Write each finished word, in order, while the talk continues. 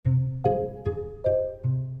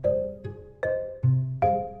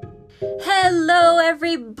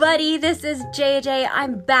everybody, this is JJ.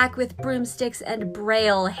 I'm back with Broomsticks and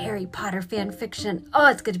Braille, Harry Potter fan fiction. Oh,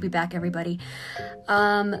 it's good to be back, everybody.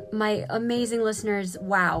 My amazing listeners,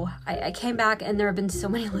 wow. I came back and there have been so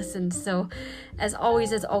many listens, so as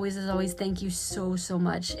always, thank you so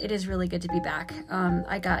much. It is really good to be back.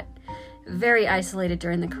 I got very isolated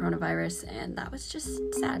during the coronavirus, and that was just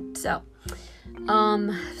sad. So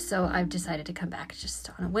I've decided to come back just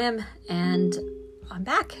on a whim, and I'm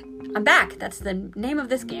back. That's the name of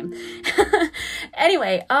this game.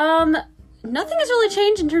 Anyway, nothing has really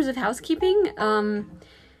changed in terms of housekeeping.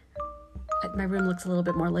 My room looks a little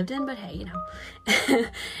bit more lived in, but hey, you know.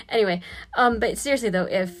 Anyway, but seriously though,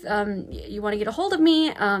 if you want to get a hold of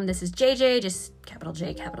me, this is JJ, just capital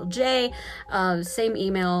J, same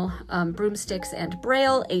email, broomsticks and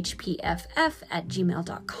braille,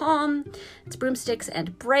 hpff@gmail.com. It's broomsticks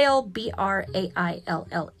and braille,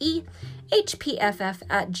 BRAILLE,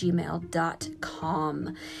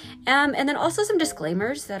 hpff@gmail.com. And then also some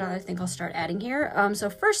disclaimers that I think I'll start adding here. So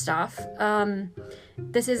first off,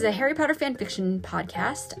 this is a Harry Potter fan fiction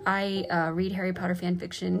podcast. I read Harry Potter fan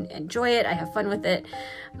fiction, enjoy it, I have fun with it.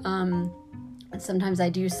 Sometimes I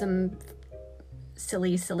do some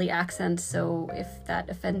silly accents, so if that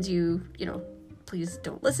offends you, please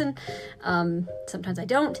don't listen. Sometimes I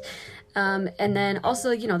don't. And then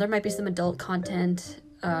also, there might be some adult content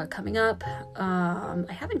coming up. I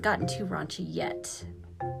haven't gotten too raunchy yet.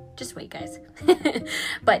 Just wait, guys.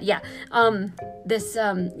 But yeah, this,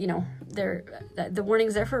 the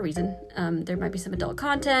warning's there for a reason. There might be some adult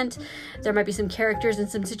content. There might be some characters in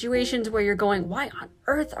some situations where you're going, why on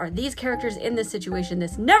earth are these characters in this situation?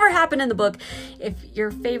 This never happened in the book. If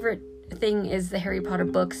your favorite thing is the Harry Potter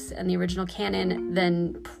books and the original canon,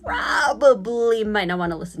 then probably might not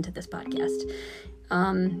want to listen to this podcast.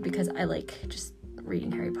 Because I like just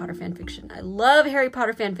reading Harry Potter fan fiction. I love Harry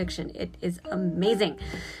Potter fan fiction. It is amazing.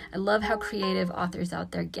 I love how creative authors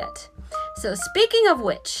out there get. So speaking of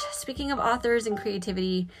authors and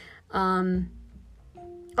creativity, first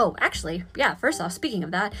off, speaking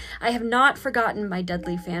of that, I have not forgotten my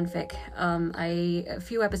Dudley fanfic. A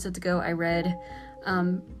few episodes ago, I read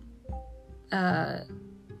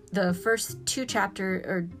the first two chapters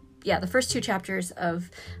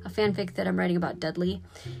of a fanfic that I'm writing about Dudley.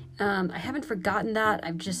 I haven't forgotten that.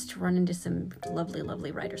 I've just run into some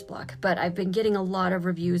lovely writer's block, but I've been getting a lot of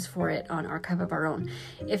reviews for it on Archive of Our Own.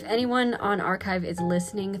 If anyone on Archive is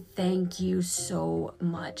listening, thank you so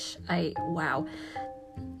much. Wow.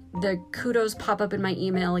 The kudos pop up in my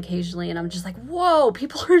email occasionally, and I'm just like, whoa,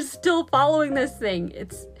 people are still following this thing.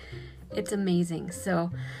 It's amazing.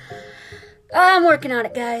 So I'm working on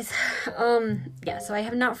it, guys. So I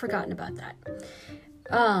have not forgotten about that.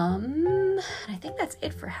 I think that's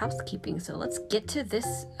it for housekeeping. So let's get to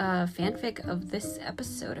this fanfic of this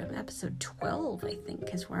episode. Episode 12, I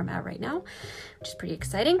think, is where I'm at right now, which is pretty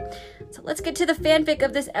exciting. So let's get to the fanfic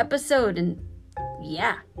of this episode, and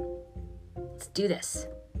yeah, let's do this.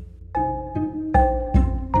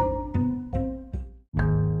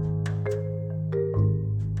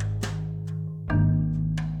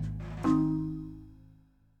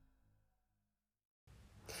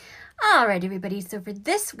 Alright, everybody, so for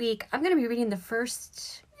this week, I'm going to be reading the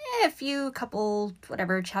first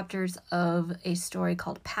chapters of a story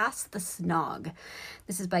called Past the Snog.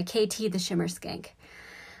 This is by KT the Shimmer Skank.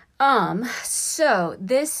 So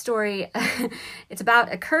this story, it's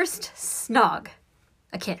about a cursed snog.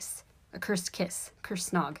 A kiss. A cursed kiss.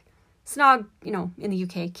 Cursed snog. Snog, in the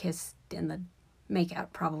UK, kiss, and the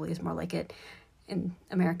makeout probably is more like it in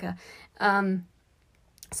America.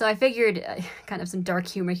 So I figured, kind of some dark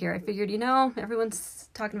humor here, I figured, everyone's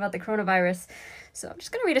talking about the coronavirus, so I'm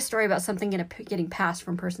just going to read a story about something getting passed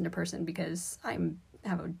from person to person, because I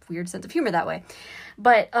have a weird sense of humor that way.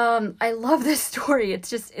 But I love this story.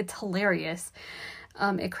 It's hilarious.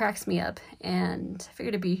 It cracks me up, and I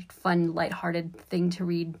figured it'd be a fun, lighthearted thing to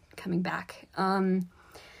read coming back.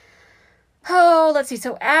 Let's see.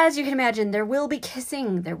 So as you can imagine, there will be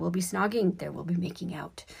kissing, there will be snogging, there will be making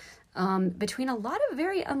out. Between a lot of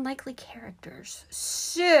very unlikely characters.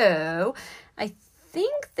 So, I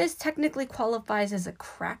think this technically qualifies as a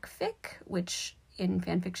crack fic, which in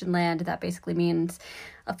fanfiction land, that basically means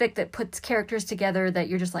a fic that puts characters together that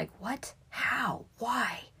you're just like, what? How?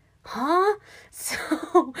 Why? Huh?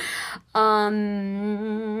 So,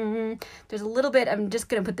 there's a little bit, I'm just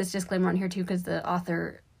going to put this disclaimer on here too, because the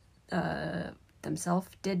author, themselves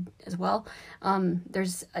did as well.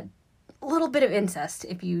 There's a little bit of incest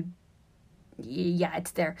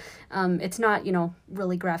it's there. It's not,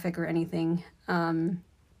 really graphic or anything.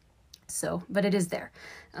 But it is there.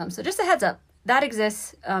 So just a heads up, that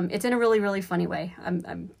exists. It's in a really, really funny way.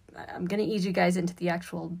 I'm I'm going to ease you guys into the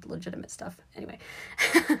actual legitimate stuff. Anyway,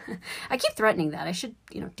 I keep threatening that. I should,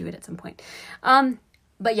 do it at some point.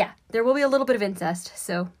 But yeah, there will be a little bit of incest.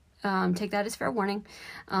 So take that as fair warning.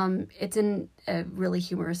 It's in a really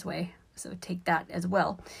humorous way. So take that as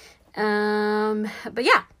well. But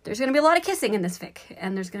yeah, there's going to be a lot of kissing in this fic.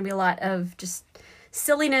 And there's going to be a lot of just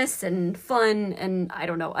silliness and fun. And I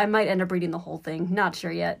don't know. I might end up reading the whole thing. Not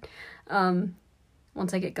sure yet.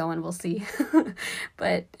 Once I get going, we'll see.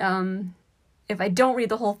 But if I don't read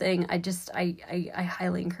the whole thing, I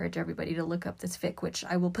highly encourage everybody to look up this fic, which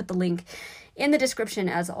I will put the link in the description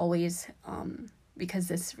as always, because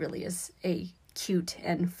this really is a cute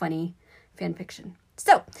and funny fan fiction.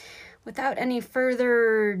 So, without any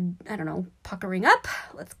further, puckering up,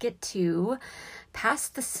 let's get to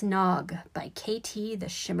Past the Snog by KT the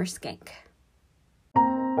Shimmer Skank.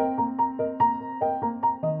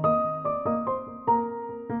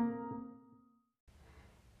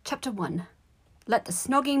 Chapter 1. Let the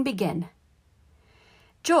Snogging Begin.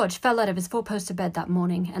 George fell out of his four-poster bed that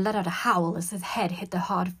morning and let out a howl as his head hit the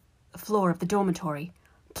hard floor of the dormitory.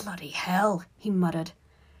 "Bloody hell," he muttered.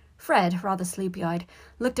 Fred, rather sleepy-eyed,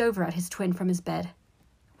 looked over at his twin from his bed.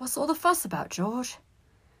 "What's all the fuss about, George?"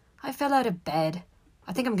 "I fell out of bed.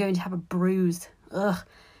 I think I'm going to have a bruise. Ugh,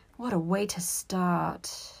 what a way to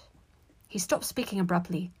start." He stopped speaking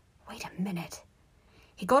abruptly. Wait a minute.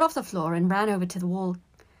 He got off the floor and ran over to the wall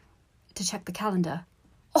to check the calendar.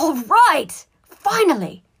 "All right!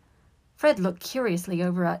 Finally!" Fred looked curiously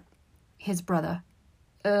over at his brother.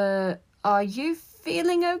 Are you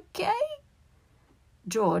feeling okay?"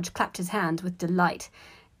 George clapped his hands with delight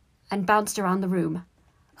and bounced around the room.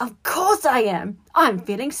 "Of course I am! I'm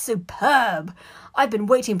feeling superb! I've been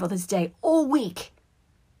waiting for this day all week."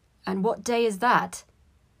 "And what day is that?"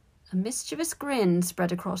 A mischievous grin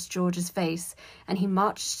spread across George's face, and he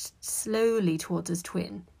marched slowly towards his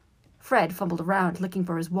twin. Fred fumbled around, looking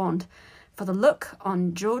for his wand, for the look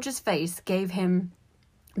on George's face gave him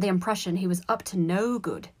the impression he was up to no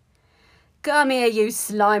good. "Come here, you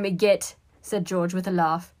slimy git," said George with a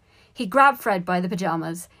laugh. He grabbed Fred by the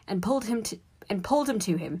pajamas and pulled him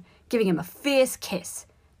to him, giving him a fierce kiss,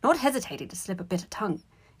 not hesitating to slip a bit of tongue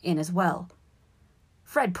in as well.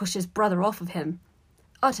 Fred pushed his brother off of him,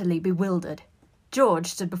 utterly bewildered. George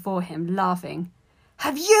stood before him, laughing.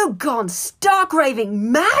 "Have you gone stark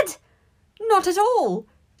raving mad?" "Not at all.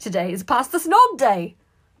 Today is Past the Snog Day."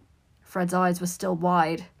 Fred's eyes were still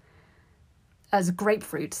wide as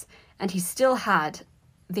grapefruits, and he still had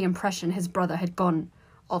the impression his brother had gone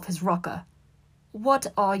off his rocker. "What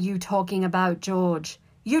are you talking about, George?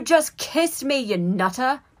 You just kissed me, you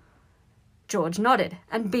nutter." George nodded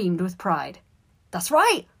and beamed with pride. "That's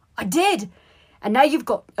right, I did. And now you've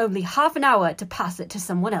got only half an hour to pass it to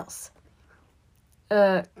someone else."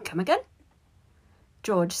 Come again?"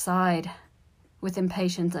 George sighed with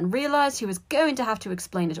impatience and realized he was going to have to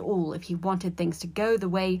explain it all if he wanted things to go the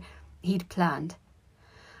way he'd planned.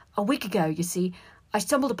 "A week ago, you see, I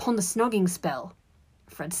stumbled upon the snogging spell."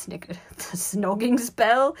 Fred snickered. "The snogging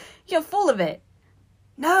spell? You're full of it."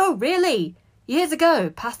 "No, really. Years ago,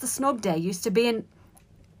 Past the Snog Day used to be an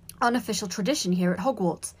unofficial tradition here at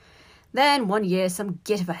Hogwarts. Then, one year, some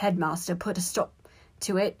git of a headmaster put a stop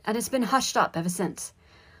to it, and it's been hushed up ever since.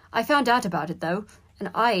 I found out about it, though, and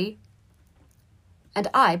I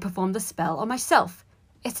performed the spell on myself.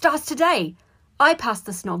 It starts today. I passed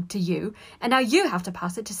the snog to you, and now you have to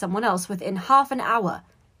pass it to someone else within half an hour.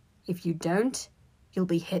 If you don't, you'll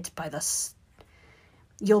be hit by the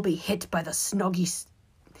snoggy...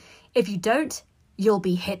 If you don't, you'll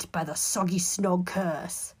be hit by the soggy snog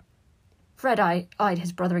curse." Fred eyed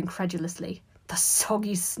his brother incredulously. "The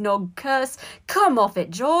soggy snog curse? Come off it,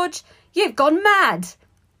 George. You've gone mad."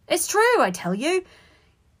 "It's true, I tell you.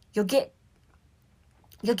 You'll get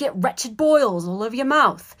wretched boils all over your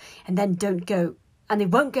mouth, and they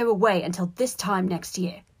won't go away until this time next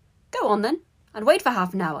year. Go on then, and wait for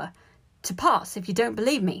half an hour to pass if you don't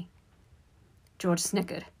believe me." George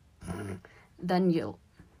snickered. Then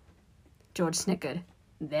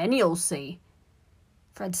you'll see."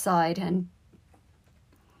 Fred sighed and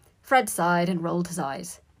rolled his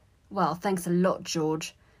eyes. "Well, thanks a lot,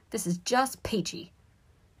 George. This is just peachy."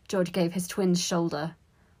 George gave his twin's shoulder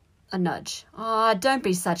a nudge. Don't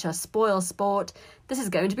be such a spoil sport. This is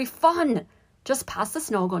going to be fun. Just pass the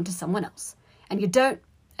snog on to someone else. And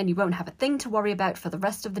you won't have a thing to worry about for the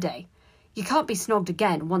rest of the day. You can't be snogged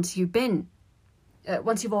again once you've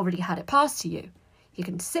already had it passed to you. You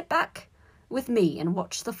can sit back with me and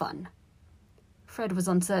watch the fun." Fred was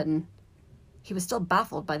uncertain. He was still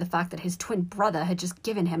baffled by the fact that his twin brother had just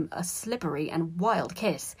given him a slippery and wild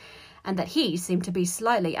kiss, and that he seemed to be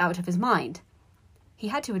slightly out of his mind. He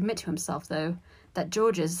had to admit to himself, though, that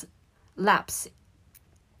George's lapse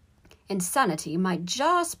in sanity might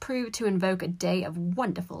just prove to invoke a day of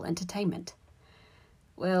wonderful entertainment.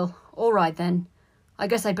 Well, all right then. I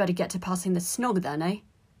guess I'd better get to passing the snog then, eh?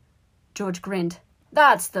 George grinned.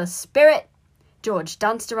 That's the spirit! George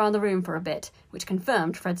danced around the room for a bit, which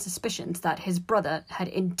confirmed Fred's suspicions that his brother had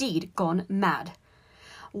indeed gone mad.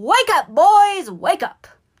 Wake up, boys! Wake up!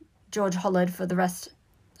 George hollered for the rest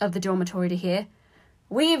of the dormitory to hear.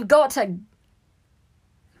 We've got a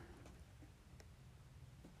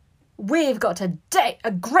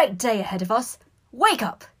great day ahead of us. Wake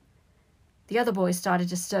up! The other boys started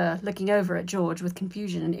to stir, looking over at George with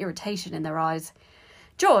confusion and irritation in their eyes.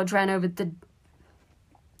 George ran over to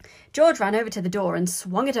the door and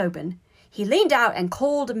swung it open. He leaned out and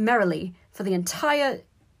called merrily for the entire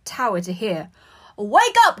tower to hear.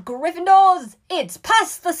 Wake up, Gryffindors! It's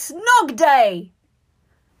past the snog day!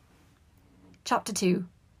 Chapter 2.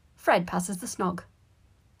 Fred passes the snog.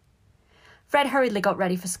 Fred hurriedly got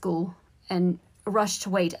ready for school and rushed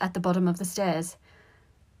to wait at the bottom of the stairs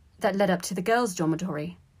that led up to the girls'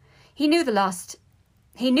 dormitory. He knew the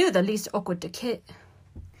least awkward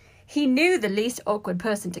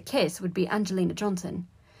person to kiss would be Angelina Johnson.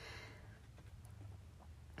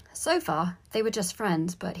 So far, they were just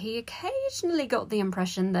friends, but he occasionally got the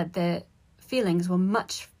impression that their feelings were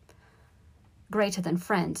much greater than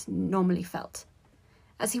friends normally felt.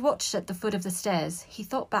 As he watched at the foot of the stairs, he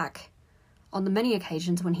thought back on the many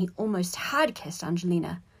occasions when he almost had kissed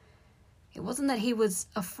Angelina. It wasn't that he was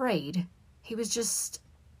afraid. He was just...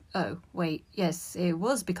 Oh, wait, yes, it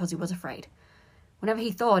was because he was afraid. Whenever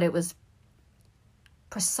he thought it was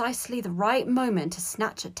precisely the right moment to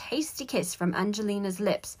snatch a tasty kiss from Angelina's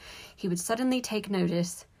lips, he would suddenly take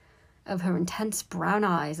notice of her intense brown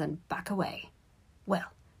eyes and back away.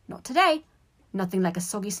 Well, not today. Nothing like a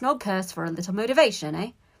soggy snog curse for a little motivation,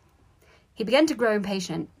 eh? He began to grow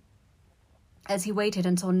impatient as he waited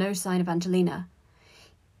and saw no sign of Angelina.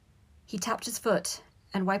 He tapped his foot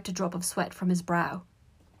and wiped a drop of sweat from his brow.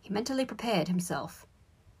 He mentally prepared himself.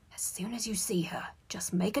 As soon as you see her,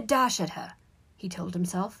 just make a dash at her, he told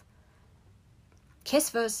himself. Kiss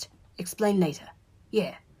first, explain later.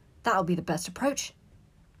 Yeah, that'll be the best approach.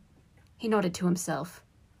 He nodded to himself.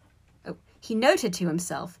 He noted to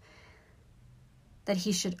himself that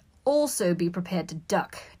he should also be prepared to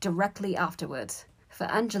duck directly afterwards, for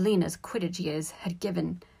Angelina's Quidditch years had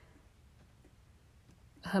given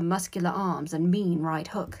her muscular arms and mean right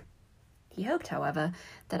hook. He hoped, however,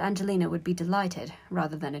 that Angelina would be delighted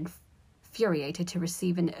rather than infuriated to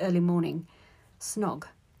receive an early morning snog.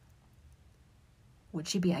 Would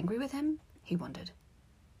she be angry with him? He wondered.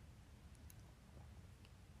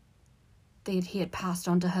 That he had passed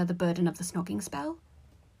on to her the burden of the snogging spell?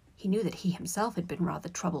 He knew that he himself had been rather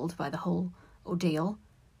troubled by the whole ordeal.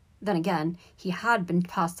 Then again, he had been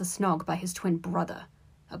passed the snog by his twin brother,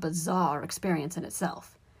 a bizarre experience in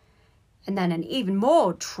itself. And then an even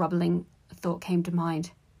more troubling thought came to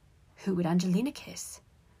mind. Who would Angelina kiss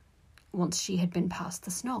once she had been passed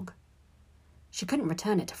the snog? She couldn't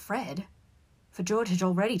return it to Fred, for George had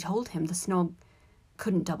already told him the snog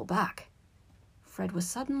couldn't double back. Fred was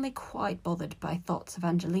suddenly quite bothered by thoughts of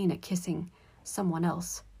Angelina kissing someone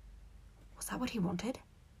else. Was that what he wanted?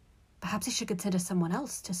 Perhaps he should consider someone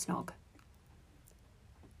else to snog.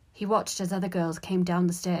 He watched as other girls came down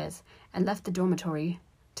the stairs and left the dormitory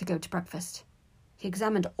to go to breakfast. He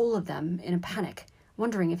examined all of them in a panic,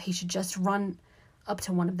 wondering if he should just run up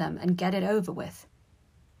to one of them and get it over with.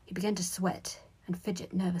 He began to sweat and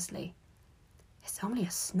fidget nervously. It's only a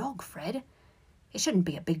snog, Fred. It shouldn't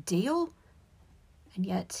be a big deal. And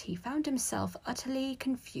yet he found himself utterly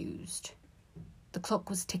confused. The clock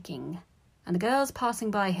was ticking, and the girls passing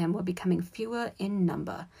by him were becoming fewer in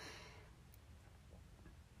number.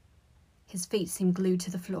 His feet seemed glued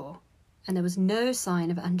to the floor, and there was no sign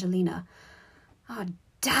of Angelina. Ah,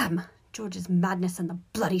 damn! George's madness and the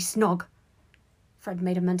bloody snog! Fred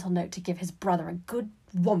made a mental note to give his brother a good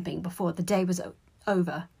whomping before the day was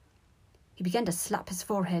over. He began to slap his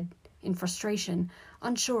forehead in frustration,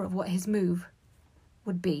 unsure of what his move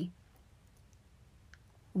would be.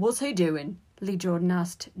 What's he doing? Lee Jordan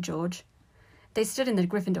asked George. They stood in the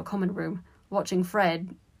Gryffindor common room, watching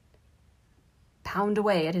Fred pound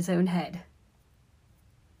away at his own head.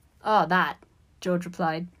 Oh, that, George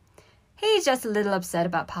replied. He's just a little upset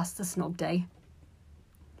about past the snog day.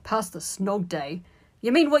 Past the snog day?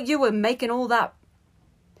 You mean what you were making all that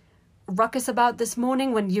ruckus about this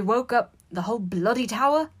morning when you woke up the whole bloody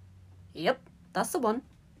tower? Yep, that's the one.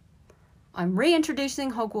 I'm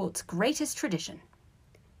reintroducing Hogwarts' greatest tradition.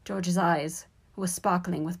 George's eyes were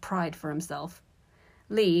sparkling with pride for himself.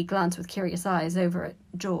 Lee glanced with curious eyes over at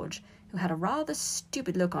George, who had a rather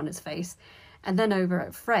stupid look on his face, and then over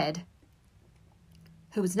at Fred,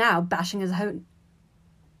 who was now bashing his own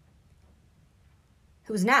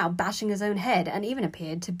head and even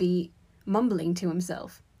appeared to be mumbling to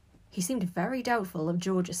himself. He seemed very doubtful of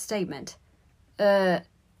George's statement.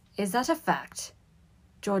 Is that a fact?"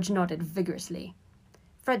 George nodded vigorously.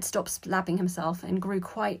 Fred stopped slapping himself and grew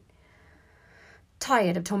quite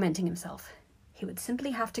tired of tormenting himself. He would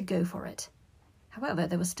simply have to go for it. However,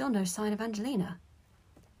 there was still no sign of Angelina.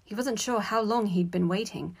 He wasn't sure how long he'd been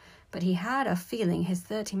waiting, but he had a feeling his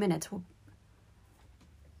 30 minutes were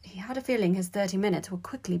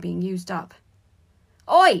quickly being used up.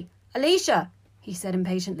 "Oi, Alicia!" he said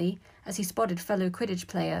impatiently, as he spotted fellow Quidditch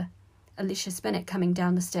player Alicia Spinnet coming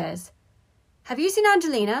down the stairs. "Have you seen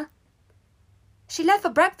Angelina?" "She left for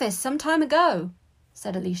breakfast some time ago,"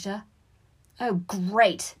 said Alicia. "Oh,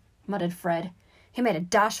 great," muttered Fred. He made a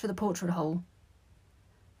dash for the portrait hole.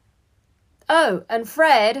 "Oh, and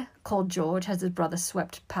Fred," called George as his brother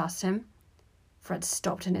swept past him. Fred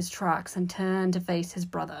stopped in his tracks and turned to face his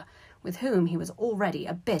brother, with whom he was already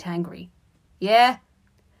a bit angry. "Yeah?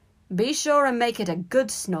 Be sure and make it a good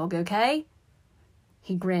snog, okay?"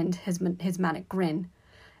 He grinned, his manic grin.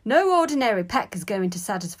 "No ordinary peck is going to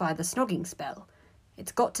satisfy the snogging spell.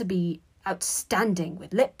 It's got to be outstanding,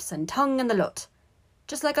 with lips and tongue and the lot.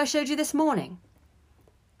 Just like I showed you this morning."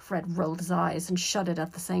 Fred rolled his eyes and shuddered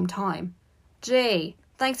at the same time. "Gee,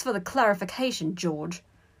 thanks for the clarification, George."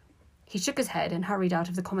 He shook his head and hurried out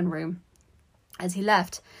of the common room. As he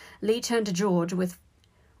left, Lee turned to George with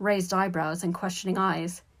raised eyebrows and questioning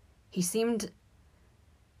eyes. He seemed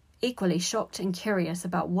equally shocked and curious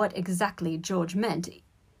about what exactly George meant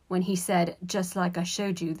when he said, "just like I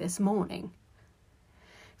showed you this morning."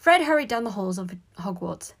 Fred hurried down the halls of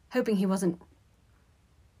Hogwarts, hoping he wasn't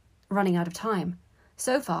running out of time.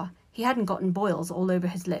 So far, he hadn't gotten boils all over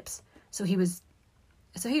his lips, so he was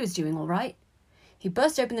doing all right. He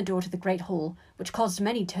burst open the door to the Great Hall, which caused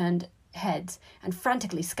many turned heads, and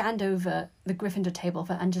frantically scanned over the Gryffindor table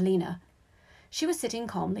for Angelina. She was sitting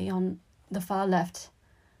calmly on the far left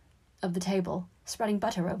of the table, spreading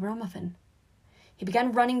butter over a muffin. He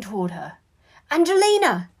began running toward her.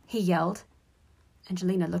 "Angelina!" he yelled.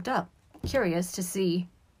 Angelina looked up, curious to see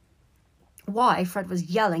why Fred was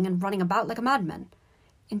yelling and running about like a madman.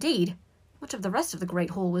 Indeed, much of the rest of the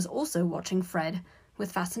Great Hall was also watching Fred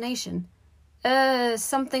with fascination.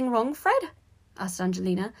 Something wrong, Fred?" asked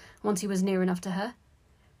Angelina, once he was near enough to her.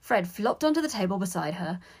 Fred flopped onto the table beside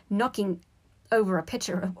her, knocking over a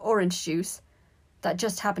pitcher of orange juice that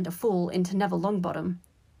just happened to fall into Neville Longbottom's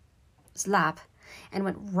lap, and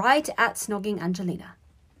went right at snogging Angelina.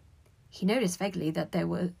 He noticed vaguely that there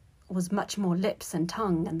was much more lips and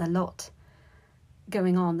tongue and the lot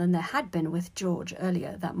going on than there had been with George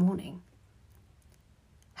earlier that morning.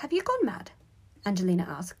 "Have you gone mad?" Angelina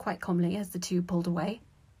asked quite calmly as the two pulled away.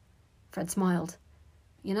 Fred smiled.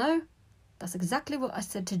 "You know, that's exactly what I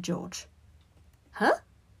said to George." "Huh?"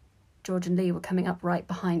 George and Lee were coming up right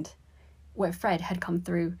behind where Fred had come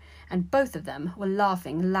through, and both of them were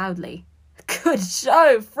laughing loudly. "Good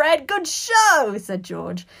show, Fred, good show," said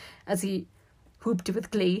George, as he whooped with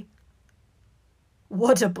glee.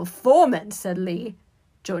 "What a performance," said Lee.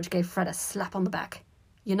 George gave Fred a slap on the back.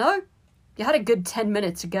 "You know, you had a good 10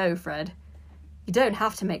 minutes to go, Fred. You don't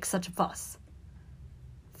have to make such a fuss."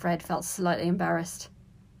 Fred felt slightly embarrassed.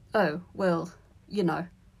 "Oh, well, you know."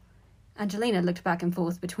 Angelina looked back and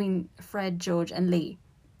forth between Fred, George, and Lee.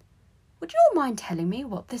 "Would you all mind telling me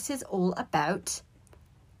what this is all about?"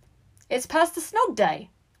 "It's past the snog day,"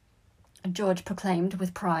 George proclaimed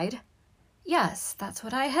with pride. "Yes, that's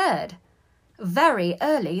what I heard. Very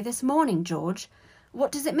early this morning, George.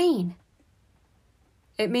 What does it mean?"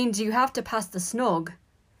 "It means you have to pass the snog.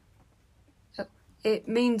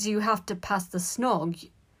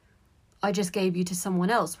 I just gave you to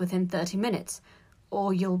someone else within 30 minutes,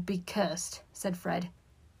 or you'll be cursed," said Fred.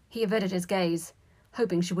 He averted his gaze,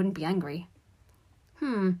 hoping she wouldn't be angry.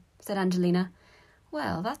 Said Angelina.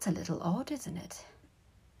 "Well, that's a little odd, isn't it?"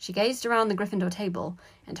 She gazed around the Gryffindor table,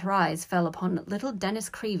 and her eyes fell upon little Dennis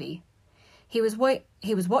Creevey. He was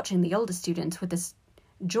watching the older students with his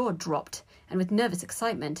jaw dropped and with nervous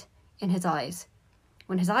excitement in his eyes.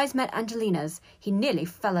 When his eyes met Angelina's, he nearly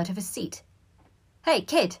fell out of his seat. "Hey,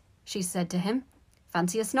 kid," she said to him.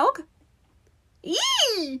 "Fancy a snog?"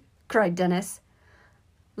 "Eee!" cried Dennis.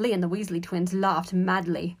 Lee and the Weasley twins laughed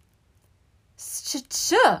madly.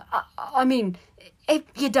 "Sure, I mean,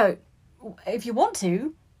 if you want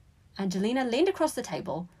to." Angelina leaned across the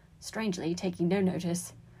table, strangely taking no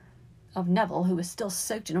notice of Neville, who was still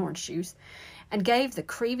soaked in orange juice, and gave the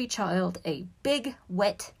Creevy child a big,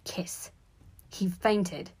 wet kiss. He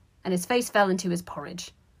fainted, and his face fell into his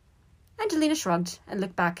porridge. Angelina shrugged and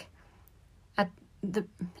looked back at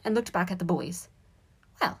the boys.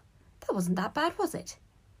 Well, that wasn't that bad, was it?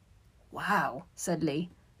 Wow, said Lee.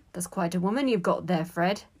 That's quite a woman you've got there,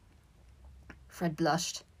 Fred. Fred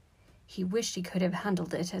blushed. He wished he could have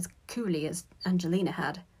handled it as coolly as Angelina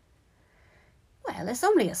had. Well, it's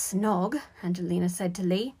only a snog, Angelina said to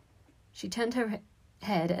Lee. She turned her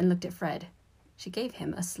head and looked at Fred. She gave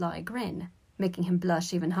him a sly grin, making him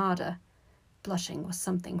blush even harder. Blushing was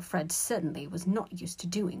something Fred certainly was not used to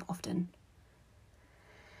doing often.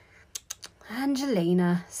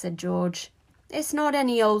 Angelina, said George, it's not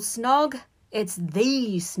any old snog, it's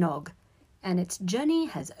the snog, and its journey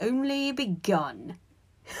has only begun.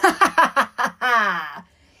 Ha ha ha ha ha!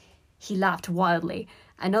 He laughed wildly,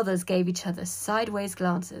 and others gave each other sideways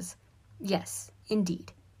glances. Yes,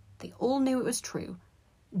 indeed, they all knew it was true.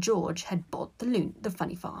 George had bought the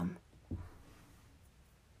funny farm.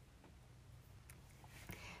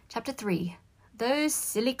 Chapter 3. Those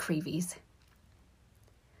silly Creevies.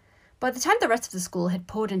 By the time the rest of the school had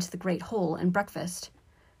poured into the great hall for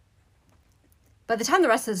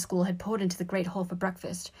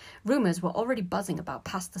breakfast, rumours were already buzzing about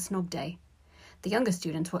Past the Snog Day. The younger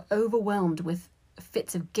students were overwhelmed with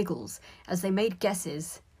fits of giggles as they made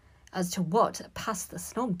guesses as to what Past the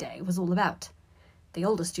Snog Day was all about. The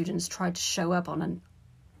older students tried to show up on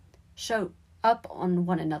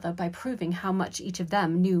one another by proving how much each of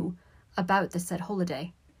them knew about the said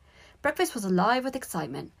holiday. Breakfast was alive with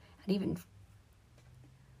excitement and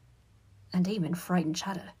even frightened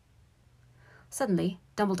chatter. Suddenly,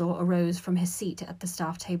 Dumbledore arose from his seat at the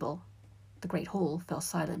staff table. The great hall fell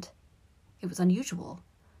silent. It was unusual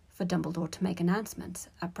for Dumbledore to make announcements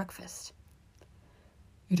at breakfast.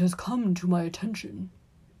 It has come to my attention,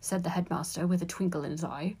 said the headmaster with a twinkle in his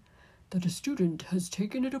eye, that a student has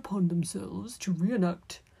taken it upon themselves to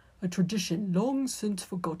reenact a tradition long since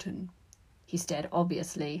forgotten. He stared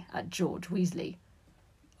obviously at George Weasley.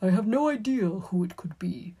 I have no idea who it could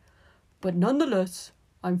be, but nonetheless,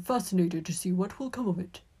 I'm fascinated to see what will come of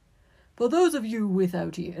it. For those of you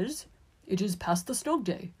without ears, it is Past the Snog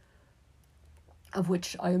Day, of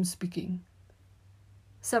which I am speaking.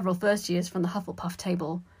 Several first years from the Hufflepuff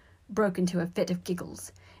table broke into a fit of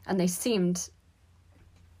giggles, and they seemed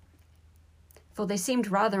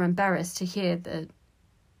rather embarrassed to hear the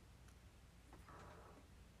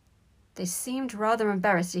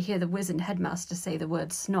wizened headmaster say the word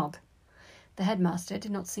snog. The headmaster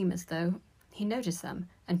did not seem as though he noticed them,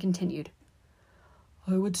 and continued.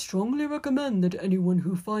 I would strongly recommend that anyone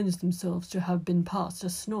who finds themselves to have been passed a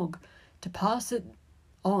snog to pass it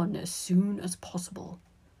on as soon as possible,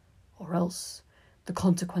 or else the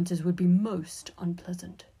consequences would be most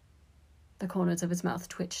unpleasant. The corners of his mouth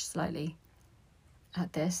twitched slightly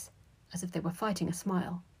at this, as if they were fighting a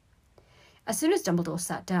smile. As soon as Dumbledore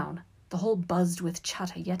sat down, the hall buzzed with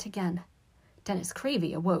chatter yet again. Dennis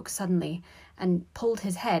Creevy awoke suddenly and pulled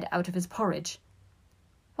his head out of his porridge.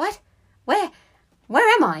 What? Where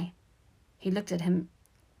am I? He looked about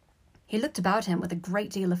him with a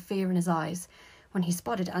great deal of fear in his eyes when he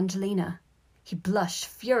spotted Angelina. He blushed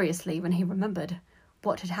furiously when he remembered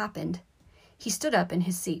what had happened. He stood up in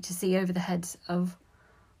his seat to see over the heads of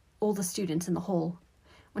all the students in the hall.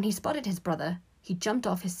 When he spotted his brother, he jumped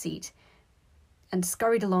off his seat and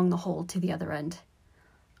scurried along the hall to the other end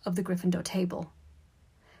of the Gryffindor table.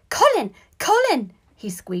 Colin! Colin! He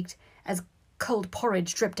squeaked as cold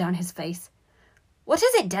porridge dripped down his face. What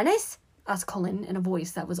is it, Dennis? Asked Colin in a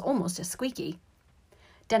voice that was almost as squeaky.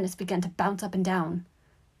 Dennis began to bounce up and down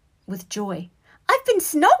with joy. I've been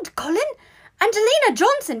snogged, Colin! Angelina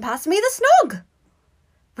Johnson passed me the snog!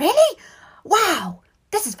 Really? Wow!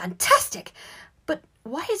 This is fantastic! But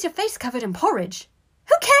why is your face covered in porridge?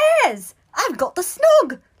 Who cares? I've got the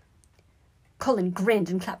snog! Colin grinned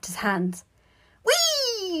and clapped his hands.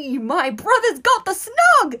 Whee! My brother's got the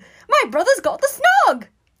snog! My brother's got the snog!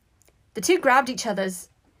 The two grabbed each other's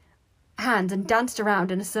hands and danced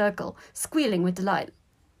around in a circle, squealing with delight,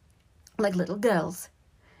 like little girls.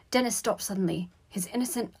 Dennis stopped suddenly, his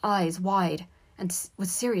innocent eyes wide and with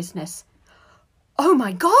seriousness. Oh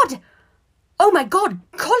my God! Oh my God,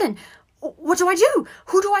 Colin! What do I do?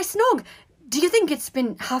 Who do I snog? Do you think it's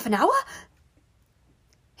been half an hour?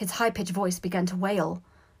 His high-pitched voice began to wail,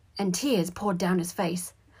 and tears poured down his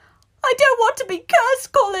face. I don't want to be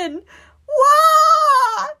cursed, Colin!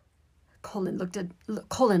 Wah! Colin looked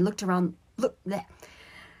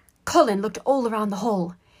all around the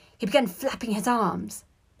hall. He began flapping his arms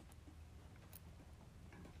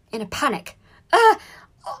in a panic. I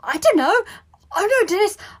don't know. Oh no,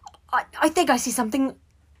 Dennis, I think I see something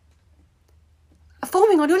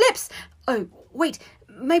forming on your lips. Oh, wait,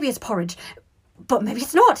 maybe it's porridge, but maybe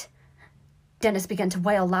it's not. Dennis began to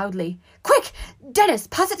wail loudly. Quick, Dennis,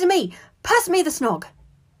 pass it to me. Pass me the snog.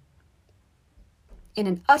 In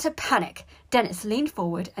an utter panic, Dennis leaned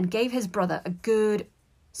forward and gave his brother a good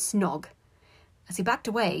snog. As he backed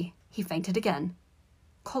away, he fainted again.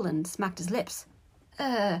 Colin smacked his lips.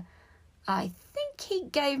 I think he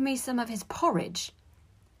gave me some of his porridge.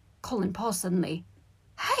 Colin paused suddenly.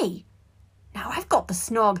 Hey, now I've got the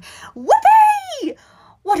snog. Whoopee!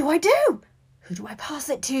 What do I do? Who do I pass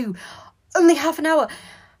it to? Only half an hour.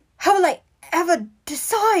 How will I ever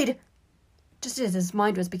decide? Just as his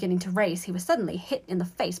mind was beginning to race, he was suddenly hit in the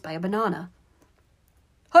face by a banana.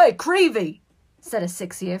 Hey, Creevy, said a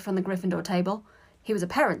 6-year from the Gryffindor table. He was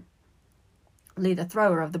apparently the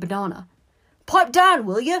thrower of the banana. Pipe down,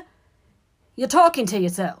 will you? You're talking to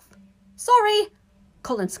yourself. Sorry,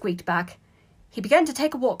 Colin squeaked back. He began to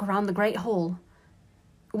take a walk around the great hall,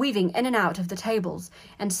 weaving in and out of the tables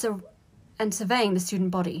and surveying the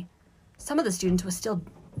student body. Some of the students were still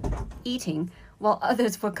eating, while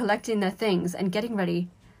others were collecting their things and getting ready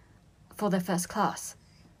for their first class.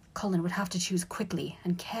 Colin would have to choose quickly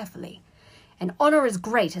and carefully. An honour as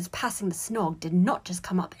great as passing the snog did not just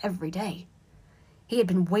come up every day. He had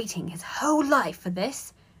been waiting his whole life for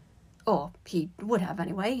this. Or he would have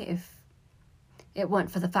anyway, if it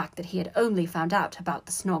weren't for the fact that he had only found out about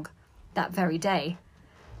the snog that very day.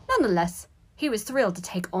 Nonetheless, he was thrilled to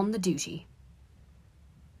take on the duty.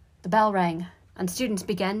 The bell rang, and students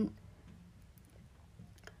began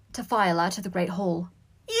to file out of the great hall.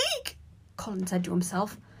 Eek! Colin said to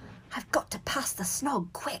himself. I've got to pass the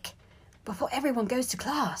snog quick, before everyone goes to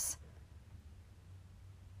class.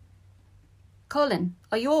 Colin,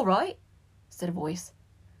 are you all right? Said a voice.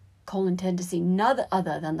 Colin turned to see none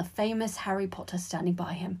other than the famous Harry Potter standing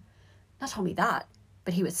by him. Not only that,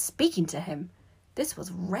 but he was speaking to him. This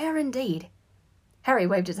was rare indeed. Harry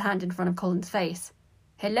waved his hand in front of Colin's face.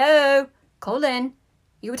 Hello, Colin.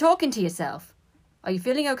 You were talking to yourself. Are you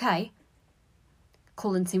feeling okay?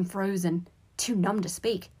 Colin seemed frozen, too numb to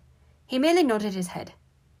speak. He merely nodded his head.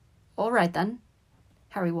 All right, then.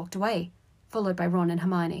 Harry walked away, followed by Ron and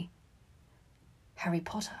Hermione. Harry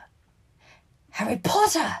Potter. Harry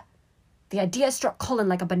Potter! The idea struck Colin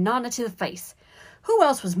like a banana to the face. Who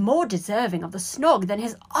else was more deserving of the snog than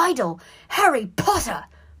his idol, Harry Potter?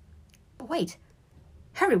 But wait,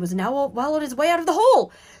 Harry was now well on his way out of the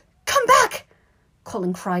hall. Come back!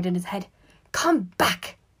 Colin cried in his head. Come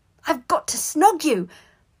back! I've got to snog you!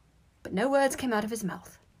 But no words came out of his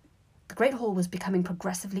mouth. The great hall was becoming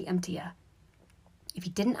progressively emptier. If he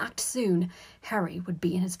didn't act soon, Harry would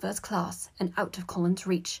be in his first class and out of Colin's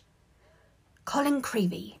reach. Colin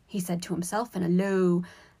Creevy, he said to himself in a low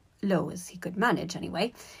as he could manage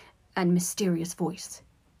anyway, and mysterious voice.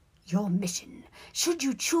 Your mission, should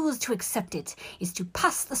you choose to accept it, is to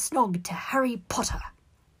pass the snog to Harry Potter.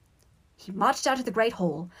 He marched out of the great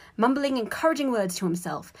hall, mumbling encouraging words to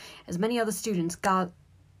himself, as many other students gawked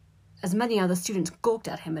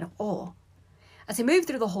at him in awe. As he moved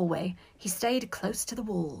through the hallway, he stayed close to the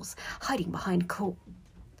walls, hiding behind corners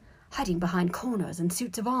and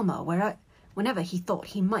suits of armour whenever he thought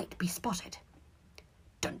he might be spotted.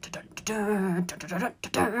 Dun dun dun dun dun dun dun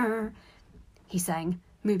dun dun, he sang,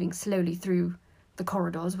 moving slowly through the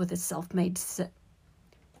corridors with his self-made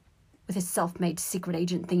secret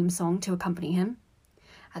agent theme song to accompany him.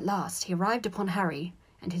 At last, he arrived upon Harry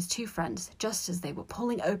and his two friends just as they were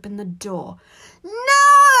pulling open the door.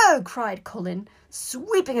 No! Cried Colin,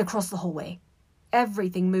 sweeping across the hallway.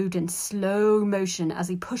 Everything moved in slow motion as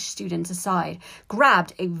he pushed students aside,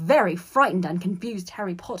 grabbed a very frightened and confused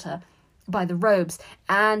Harry Potter by the robes,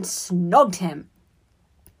 and snogged him.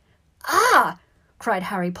 Ah! Cried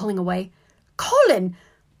Harry, pulling away. Colin!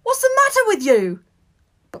 What's the matter with you?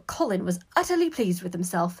 But Colin was utterly pleased with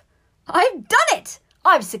himself. I've done it!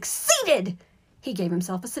 I've succeeded! He gave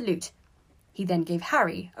himself a salute. He then gave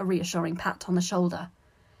Harry a reassuring pat on the shoulder.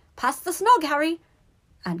 Pass the snog, Harry,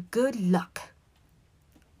 and good luck.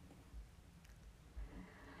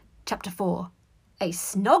 Chapter 4. A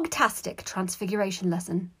Snogtastic Transfiguration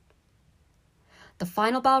Lesson. The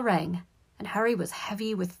final bell rang, and Harry was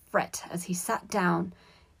heavy with fret as he sat down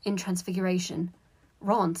in Transfiguration.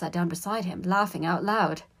 Ron sat down beside him, laughing out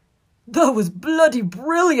loud. That was bloody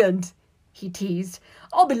brilliant, he teased.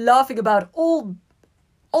 I'll be laughing about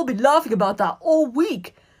that all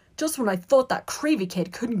week, just when I thought that Creevy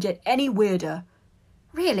kid couldn't get any weirder.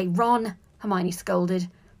 Really, Ron, Hermione scolded.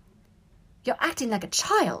 You're acting like a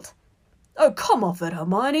child. Oh, come off it,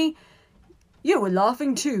 Hermione. You were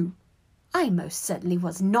laughing too. I most certainly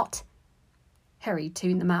was not. Harry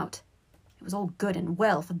tuned them out. It was all good and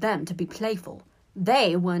well for them to be playful.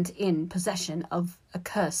 They weren't in possession of a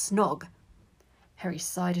cursed snog. Harry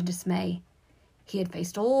sighed in dismay. He had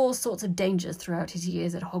faced all sorts of dangers throughout his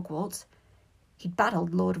years at Hogwarts. He'd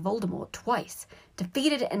battled Lord Voldemort twice,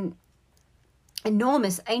 defeated an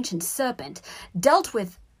enormous ancient serpent, dealt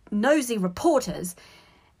with nosy reporters,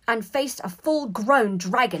 and faced a full-grown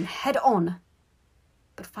dragon head-on.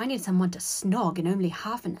 But finding someone to snog in only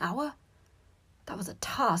half an hour? That was a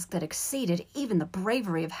task that exceeded even the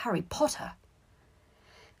bravery of Harry Potter.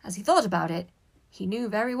 As he thought about it, he knew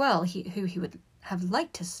very well who he would have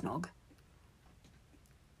liked to snog.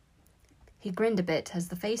 He grinned a bit as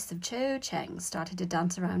the face of Cho Chang started to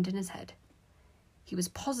dance around in his head. He was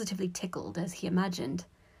positively tickled as he imagined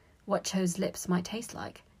what Cho's lips might taste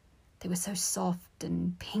like. They were so soft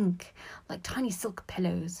and pink, like tiny silk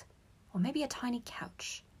pillows, or maybe a tiny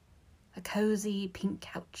couch. A cozy pink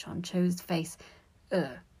couch on Cho's face.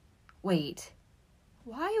 Wait.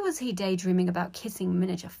 Why was he daydreaming about kissing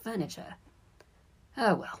miniature furniture?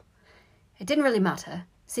 Oh well, it didn't really matter,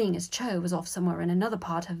 seeing as Cho was off somewhere in another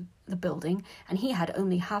part of the building and he had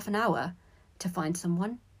only half an hour to find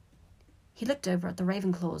someone. He looked over at the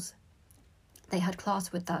Ravenclaws. They had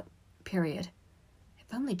class with that period.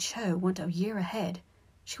 If only Cho weren't a year ahead,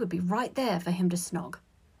 she would be right there for him to snog.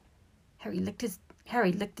 Harry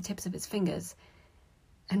licked the tips of his fingers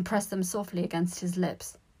and pressed them softly against his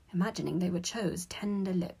lips, imagining they were Cho's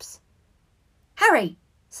tender lips. "Harry!"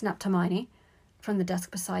 snapped Hermione from the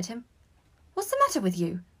desk beside him. "What's the matter with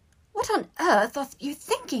you? What on earth are you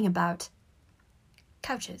thinking about?"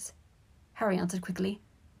 "Couches," Harry answered quickly.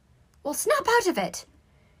 "Well, snap out of it!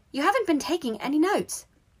 You haven't been taking any notes."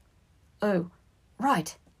 "Oh,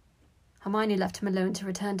 right." Hermione left him alone to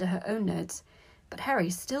return to her own notes, but Harry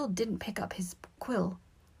still didn't pick up his quill.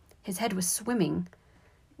 His head was swimming,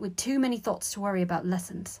 with too many thoughts to worry about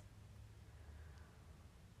lessons.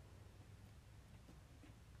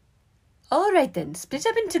 "All right then, split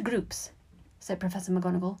up into groups," said Professor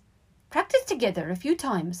McGonagall. "Practice together a few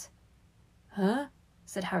times." "Huh?"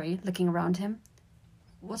 said Harry, looking around him.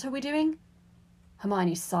 "What are we doing?"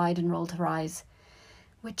 Hermione sighed and rolled her eyes.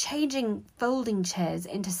 "We're changing folding chairs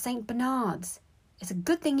into St. Bernards. It's a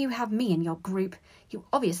good thing you have me in your group. You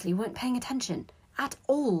obviously weren't paying attention. At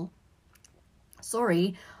all."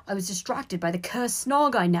 "Sorry, I was distracted by the cursed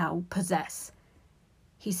snog I now possess."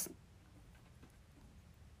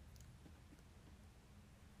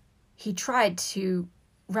 He tried to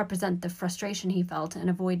represent the frustration he felt and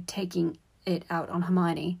avoid taking it out on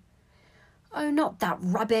Hermione. "Oh, not that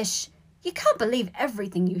rubbish. You can't believe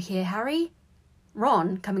everything you hear, Harry."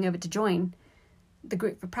 Ron, coming over to join the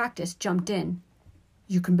group for practice, jumped in.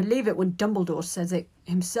 "You can believe it when Dumbledore says it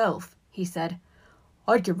himself," he said.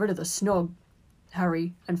 "I'd get rid of the snog,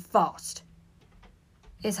 Harry, and fast."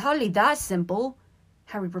 "It's hardly that simple,"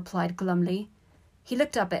 Harry replied glumly. He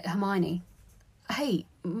looked up at Hermione. "Hey,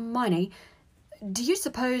 Hermione, do you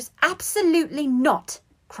suppose—" "Absolutely not,"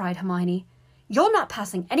 cried Hermione. "You're not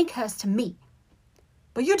passing any curse to me."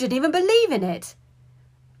 "But you didn't even believe in it."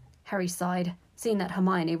 Harry sighed, seeing that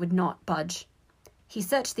Hermione would not budge. He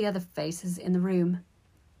searched the other faces in the room.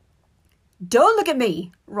 "Don't look at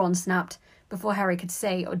me," Ron snapped, before Harry could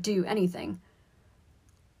say or do anything.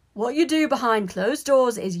 "What you do behind closed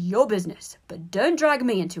doors is your business, but don't drag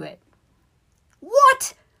me into it."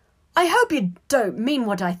 "What? I hope you don't mean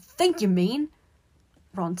what I think you mean."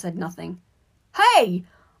 Ron said nothing. "Hey,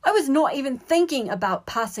 I was not even thinking about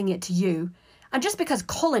passing it to you. And just because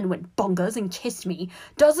Colin went bonkers and kissed me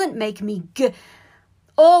doesn't make me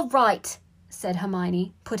 "All right," said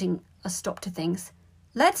Hermione, putting a stop to things.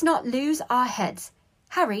 "Let's not lose our heads.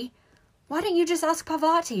 Harry, why don't you just ask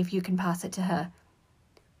Parvati if you can pass it to her?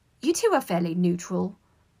 You two are fairly neutral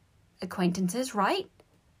acquaintances, right?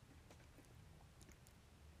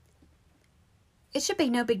 It should be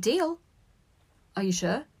no big deal." "Are you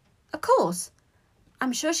sure?" "Of course.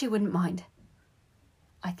 I'm sure she wouldn't mind.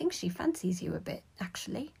 I think she fancies you a bit,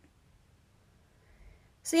 actually."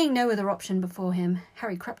 Seeing no other option before him,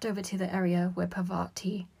 Harry crept over to the area where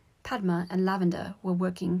Parvati, Padma, and Lavender were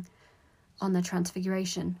working on the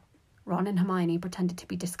transfiguration. Ron and Hermione pretended to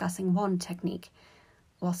be discussing wand technique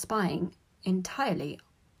while spying intently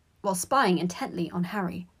on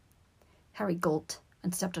Harry. Harry gulped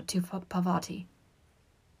and stepped up to Parvati.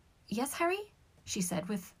 "Yes, Harry?" she said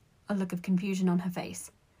with a look of confusion on her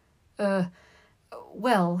face.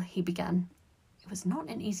 Well," he began. It was not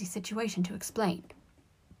an easy situation to explain.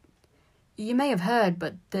 "You may have heard,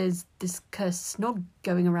 but there's this cursed snog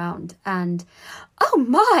going around, and—" "Oh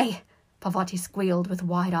my!" Parvati squealed with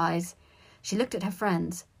wide eyes. She looked at her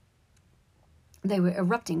friends. They were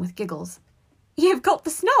erupting with giggles. You've got the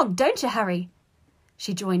snog, don't you, Harry?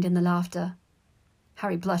 She joined in the laughter.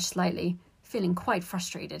 Harry blushed slightly, feeling quite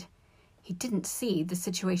frustrated. He didn't see the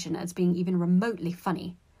situation as being even remotely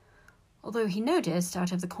funny, although he noticed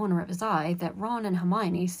out of the corner of his eye that Ron and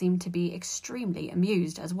Hermione seemed to be extremely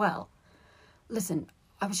amused as well. Listen,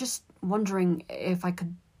 I was just wondering if I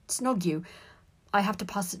could snog you. I have to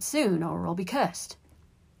pass it soon, or I'll be cursed.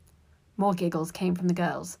 More giggles came from the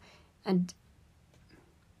girls, and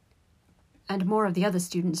more of the other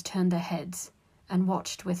students turned their heads and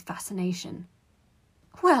watched with fascination.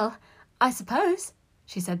 Well, I suppose,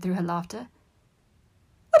 she said through her laughter.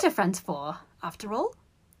 What are friends for, after all?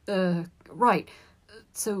 Right.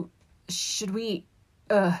 So, should we,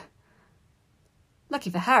 Lucky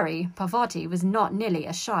for Harry, Parvati was not nearly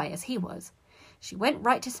as shy as he was. She went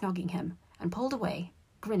right to snogging him and pulled away,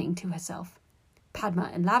 grinning to herself.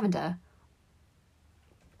 Padma and Lavender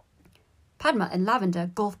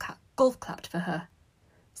golf clapped for her.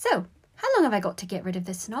 So, how long have I got to get rid of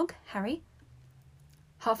this snog, Harry?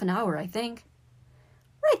 Half an hour, I think.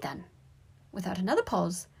 Right then. Without another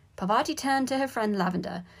pause, Parvati turned to her friend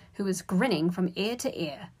Lavender, who was grinning from ear to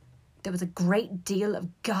ear. There was a great deal of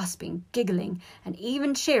gasping, giggling, and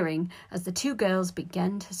even cheering as the two girls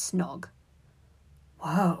began to snog.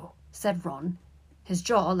 Whoa, said Ron. His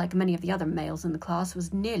jaw, like many of the other males in the class,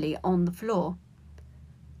 was nearly on the floor.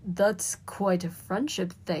 That's quite a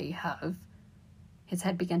friendship they have. His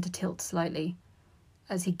head began to tilt slightly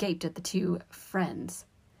as he gaped at the two friends.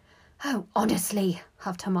 Oh, honestly,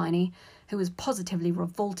 huffed Hermione, who was positively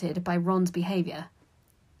revolted by Ron's behaviour.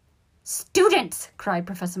 Students, cried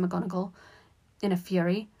Professor McGonagall in a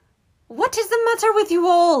fury. What is the matter with you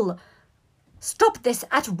all? Stop this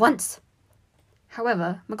at once.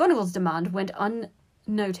 However, McGonagall's demand went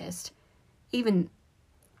unnoticed. Even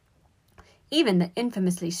the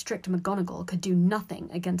infamously strict McGonagall could do nothing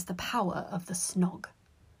against the power of the snog.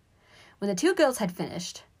 When the two girls had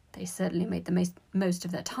finished, they certainly made the most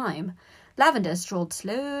of their time, Lavender strolled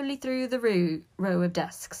slowly through the row of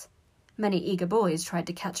desks. Many eager boys tried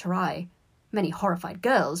to catch her eye. Many horrified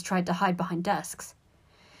girls tried to hide behind desks.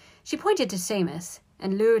 She pointed to Seamus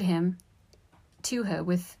and lured her to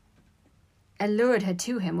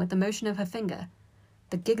him with the motion of her finger.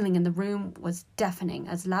 The giggling in the room was deafening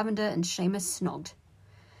as Lavender and Seamus snogged.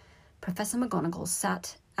 Professor McGonagall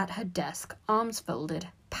sat at her desk, arms folded,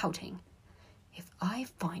 pouting. If I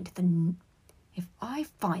find the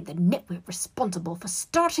nitwit responsible for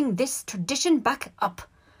starting this tradition back up,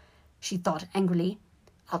 she thought angrily,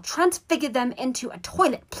 I'll transfigure them into a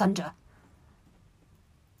toilet plunger.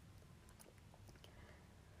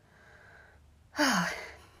 Oh,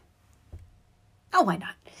 why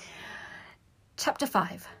not? Chapter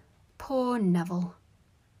 5. Poor Neville.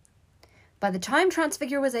 By the time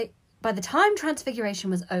transfiguration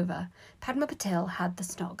was over, Padma Patil had the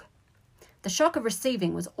snog. The shock of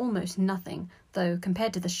receiving was almost nothing, though,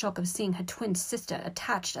 compared to the shock of seeing her twin sister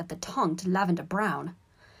attached at the tongue to Lavender Brown.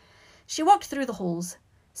 She walked through the halls,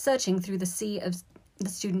 searching through the sea of the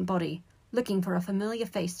student body, looking for a familiar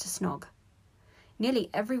face to snog. Nearly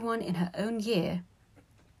everyone in her own year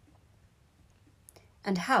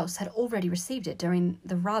and house had already received it during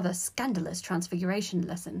the rather scandalous transfiguration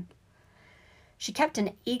lesson. She kept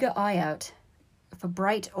an eager eye out for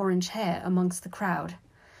bright orange hair amongst the crowd,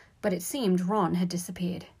 but it seemed Ron had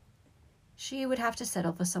disappeared. She would have to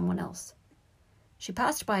settle for someone else. She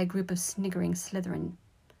passed by a group of sniggering Slytherin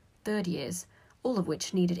third years, all of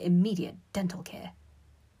which needed immediate dental care.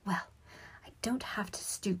 I don't have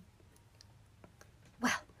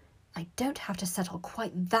to settle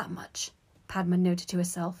quite that much, Padma noted to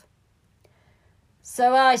herself.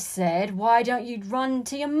 So I said, why don't you run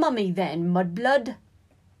to your mummy then, mudblood?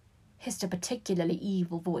 Hissed a particularly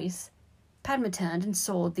evil voice. Padma turned and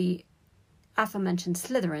saw the aforementioned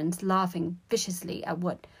Slytherins laughing viciously at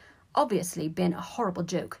what obviously been a horrible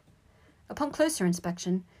joke. Upon closer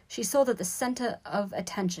inspection, she saw that the centre of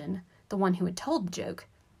attention, the one who had told the joke,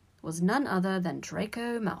 was none other than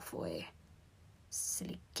Draco Malfoy.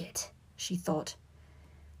 Silly git, she thought.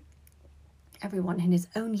 Everyone in his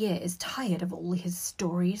own year is tired of all his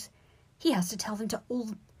stories. He has to tell them to all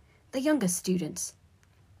the younger students.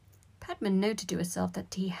 Padma noted to herself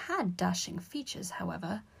that he had dashing features,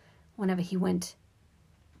 however, whenever he went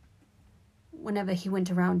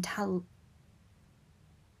around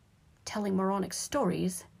telling moronic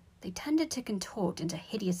stories, they tended to contort into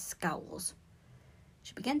hideous scowls.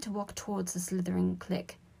 She began to walk towards the Slytherin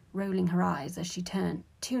clique, rolling her eyes as she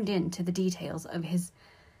tuned in to the details of his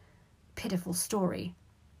pitiful story.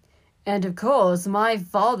 And of course, my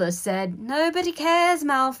father said, "Nobody cares,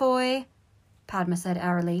 Malfoy," Padma said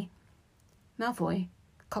airily. Malfoy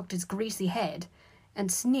cocked his greasy head,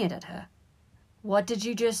 and sneered at her. "What did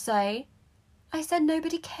you just say?" "I said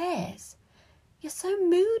nobody cares. You're so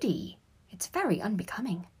moody. It's very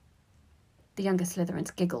unbecoming." The younger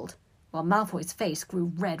Slytherins giggled, while Malfoy's face grew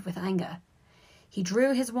red with anger. He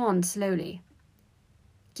drew his wand slowly.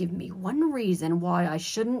 "Give me one reason why I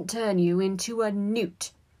shouldn't turn you into a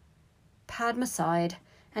newt." Padma sighed,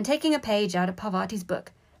 and taking a page out of Parvati's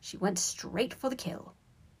book, she went straight for the kill.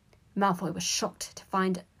 Malfoy was shocked to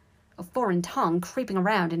find a foreign tongue creeping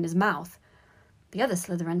around in his mouth. The other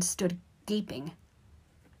Slytherins stood gaping.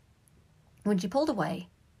 When she pulled away,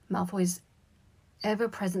 Malfoy's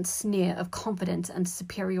ever-present sneer of confidence and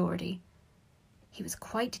superiority. He was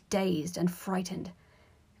quite dazed and frightened,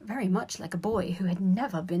 very much like a boy who had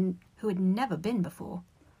never been before.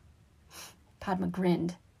 Padma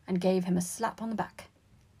grinned and gave him a slap on the back.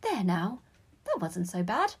 "There now, that wasn't so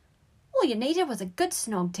bad. All you needed was a good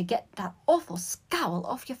snog to get that awful scowl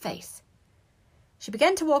off your face." She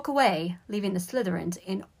began to walk away, leaving the Slytherins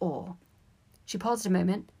in awe. She paused a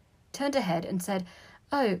moment, turned her head, and said,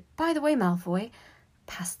 "Oh, by the way, Malfoy,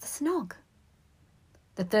 pass the snog."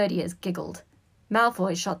 The third years giggled.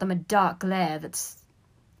 Malfoy shot them a dark glare that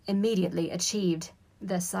immediately achieved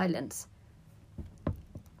their silence.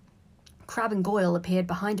 Crabbe and Goyle appeared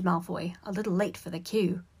behind Malfoy, a little late for their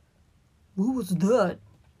cue. "What was that?"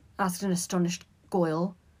 asked an astonished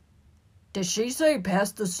Goyle. "Did she say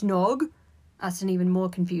pass the snog?" asked an even more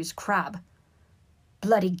confused Crabbe.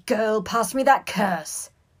 "Bloody girl, pass me that curse,"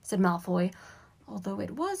 said Malfoy, although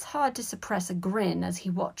it was hard to suppress a grin as he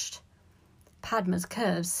watched Padma's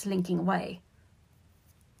curves slinking away.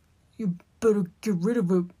 "You better get rid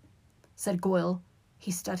of it," said Goyle.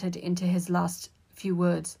 He stuttered into his last few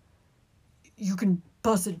words. "You can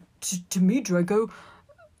pass it to me, Draco.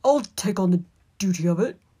 I'll take on the duty of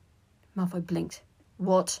it." Malfoy blinked.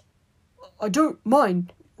 "What?" "I don't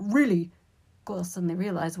mind, really." Goyle suddenly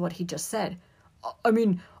realized what he just said. "I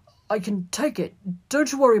mean, I can take it.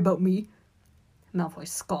 Don't you worry about me." Malfoy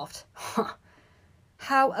scoffed.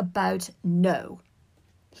 "How about no?"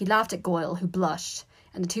 He laughed at Goyle, who blushed,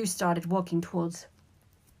 and the two started walking towards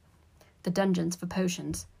the dungeons for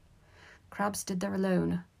potions. Crabbe stood there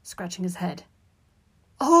alone, scratching his head.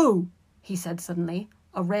 "Oh!" he said suddenly,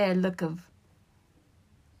 a rare look of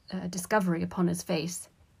discovery upon his face.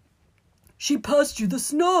 "She passed you the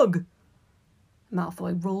snog!"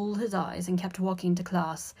 Malfoy rolled his eyes and kept walking to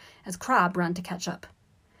class as Crabbe ran to catch up.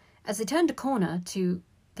 As they turned a corner to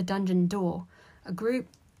the dungeon door, a group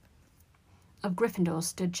of Gryffindors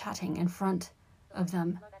stood chatting in front of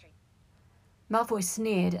them. Malfoy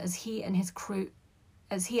sneered as he and his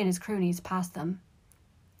cronies passed them.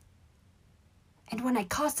 "And when I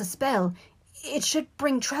cast a spell, it should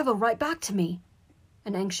bring Trevor right back to me,"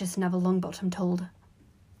 an anxious Neville Longbottom told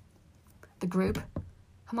the group.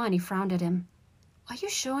 Hermione frowned at him. "Are you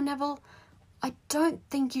sure, Neville? I don't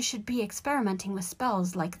think you should be experimenting with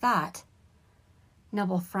spells like that."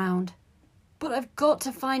 Neville frowned. "But I've got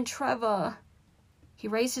to find Trevor." He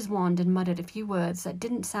raised his wand and muttered a few words that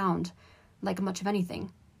didn't sound like much of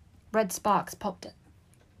anything. Red sparks popped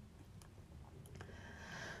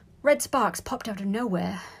out of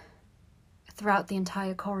nowhere throughout the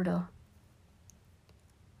entire corridor.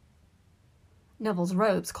 Neville's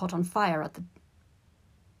robes caught on fire at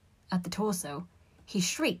the torso. He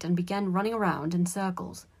shrieked and began running around in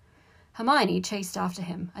circles. Hermione chased after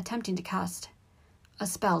him, attempting to cast a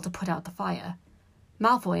spell to put out the fire.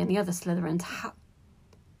 Malfoy and the other Slytherins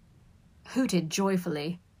hooted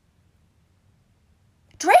joyfully.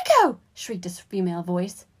 "Draco!" shrieked a female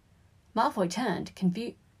voice. Malfoy turned,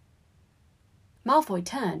 confused,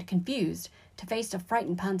 to face a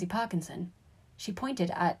frightened Pansy Parkinson. She pointed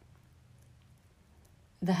at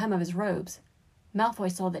the hem of his robes. Malfoy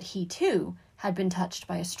saw that he, too, had been touched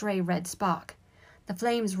by a stray red spark. The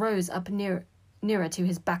flames rose up nearer to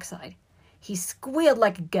his backside. He squealed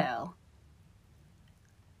like a girl.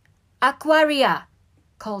 "Aquaria!"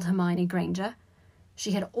 called Hermione Granger.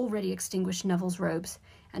 She had already extinguished Neville's robes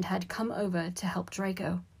and had come over to help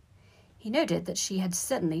Draco. He noted that she had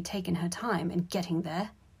certainly taken her time in getting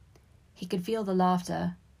there. He could feel the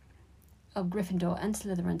laughter of Gryffindor and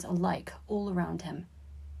Slytherins alike all around him.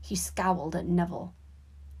 He scowled at Neville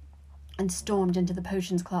and stormed into the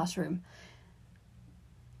potions classroom,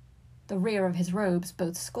 the rear of his robes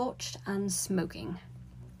both scorched and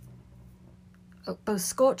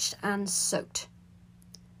soaked.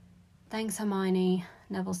 "Thanks, Hermione,"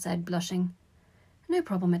 Neville said, blushing. "No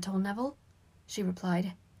problem at all, Neville," she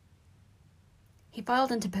replied. He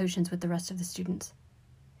filed into potions with the rest of the students.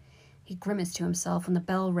 He grimaced to himself when the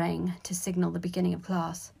bell rang to signal the beginning of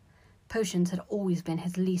class. Potions had always been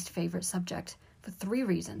his least favourite subject, For 3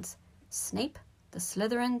 reasons. Snape, the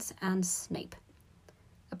Slytherins, and Snape.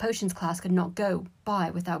 A potions class could not go by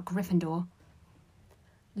without Gryffindor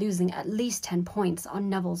losing at least 10 points on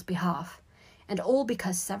Neville's behalf, and all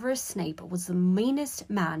because Severus Snape was the meanest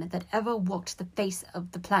man that ever walked the face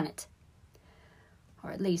of the planet.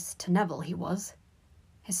 Or at least, to Neville he was.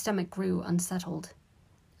 His stomach grew unsettled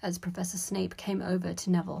as Professor Snape came over to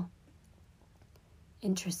Neville.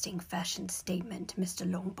 "Interesting fashion statement, Mr.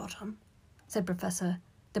 Longbottom," said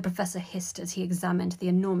the professor hissed as he examined the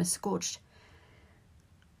enormous scorched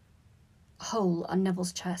hole on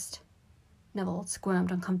Neville's chest. Neville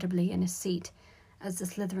squirmed uncomfortably in his seat as the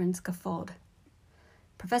Slytherins guffawed.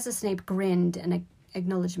 Professor Snape grinned in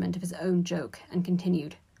acknowledgement of his own joke and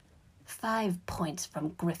continued. 5 points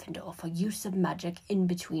from Gryffindor for use of magic in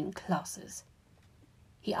between classes.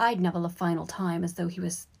 He eyed Neville a final time as though he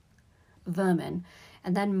was vermin,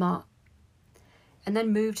 and then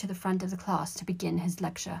moved to the front of the class to begin his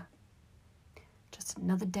lecture. Just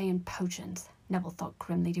another day in potions, Neville thought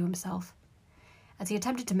grimly to himself. As he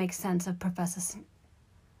attempted to make sense of Professor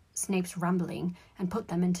Snape's rambling and put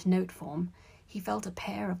them into note form, he felt a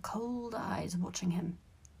pair of cold eyes watching him.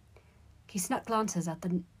 He snuck glances at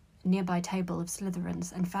the nearby table of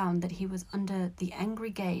Slytherins and found that he was under the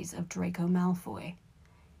angry gaze of Draco Malfoy.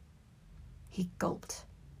 He gulped.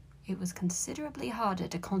 It was considerably harder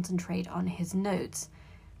to concentrate on his notes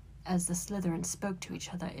as the Slytherins spoke to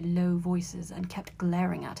each other in low voices and kept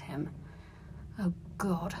glaring at him. Oh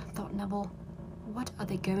God, thought Neville. What are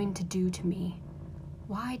they going to do to me?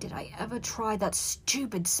 Why did I ever try that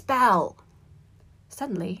stupid spell?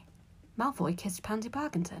 Suddenly, Malfoy kissed Pansy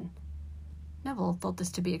Parkinson. Neville thought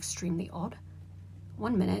this to be extremely odd.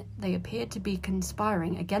 One minute, they appeared to be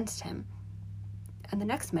conspiring against him, and the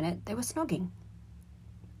next minute, they were snogging.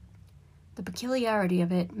 The peculiarity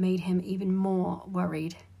of it made him even more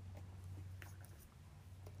worried.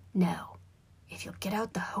 "Now, if you'll get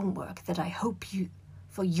out the homework that I hope you,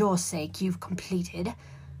 for your sake, you've completed,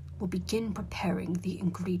 we'll begin preparing the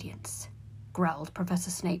ingredients," growled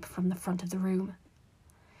Professor Snape from the front of the room.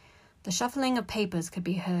 The shuffling of papers could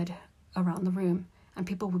be heard around the room, and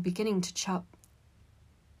people were beginning to chop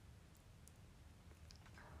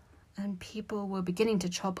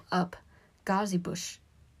up Garzybush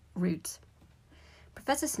roots.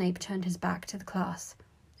 Professor Snape turned his back to the class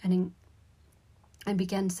and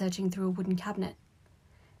began searching through a wooden cabinet.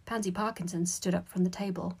 Pansy Parkinson stood up from the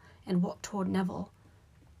table and walked toward Neville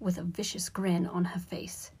with a vicious grin on her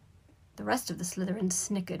face. The rest of the Slytherins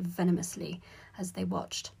snickered venomously as they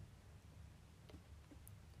watched.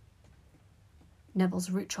 Neville's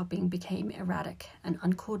root chopping became erratic and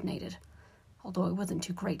uncoordinated, although it wasn't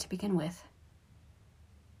too great to begin with.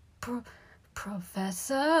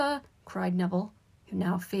 Professor, cried Neville, who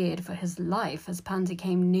now feared for his life as Pansy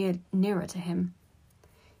came nearer to him.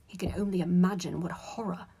 He could only imagine what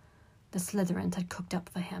horror the Slytherins had cooked up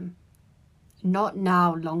for him. "Not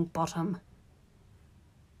now, Longbottom,"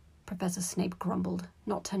 Professor Snape grumbled,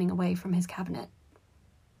 not turning away from his cabinet.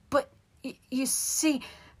 "But you see,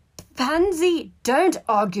 Pansy, don't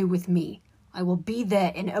argue with me. I will be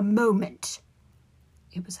there in a moment."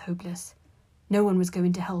 It was hopeless. No one was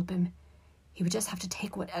going to help him. He would just have to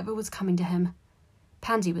take whatever was coming to him.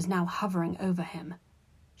 Pansy was now hovering over him.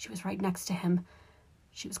 She was right next to him.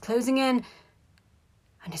 She was closing in,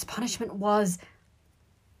 and his punishment was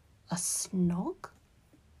a snog?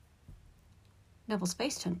 Neville's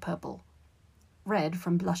face turned purple. Red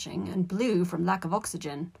from blushing and blue from lack of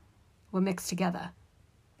oxygen were mixed together.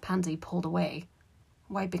 Pansy pulled away,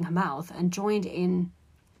 wiping her mouth, and joined in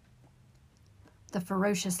the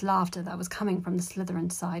ferocious laughter that was coming from the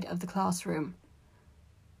Slytherin side of the classroom.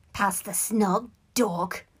 "Pass the snog,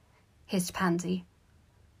 dork," hissed Pansy.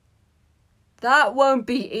 "That won't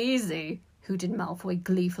be easy," hooted Malfoy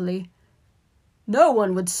gleefully. No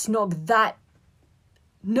one would snog that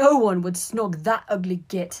ugly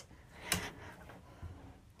git."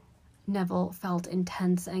 Neville felt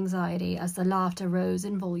intense anxiety as the laughter rose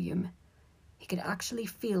in volume. He could actually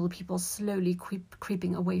feel people slowly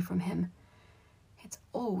creeping away from him. "It's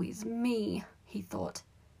always me," he thought.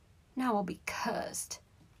 "Now I'll be cursed."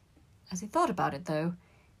 As he thought about it, though,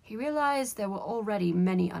 he realized there were already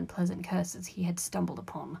many unpleasant curses he had stumbled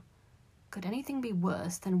upon. Could anything be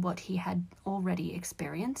worse than what he had already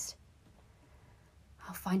experienced?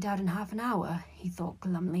 "I'll find out in half an hour," he thought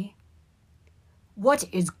glumly. "What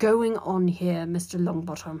is going on here, Mr.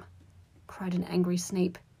 Longbottom?" cried an angry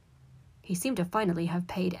Snape. He seemed to finally have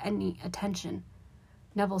paid any attention.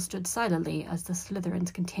 Neville stood silently as the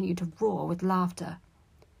Slytherins continued to roar with laughter.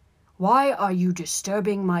 "Why are you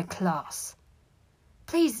disturbing my class?"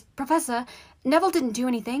 "Please, Professor, Neville didn't do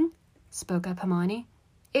anything," spoke up Hermione.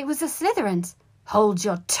 "It was the Slytherins." "Hold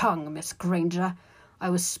your tongue, Miss Granger. I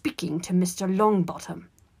was speaking to Mr. Longbottom."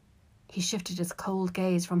 He shifted his cold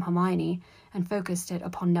gaze from Hermione and focused it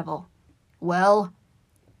upon Neville. "Well?"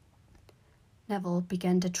 Neville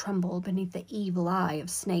began to tremble beneath the evil eye of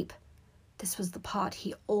Snape. This was the part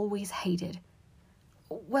he always hated.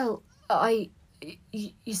 "Well,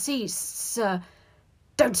 you see, sir—"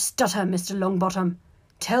 "Don't stutter, Mr. Longbottom.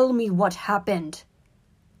 Tell me what happened."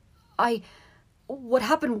 What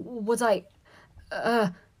happened was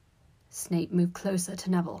Snape moved closer to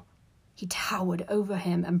Neville. He towered over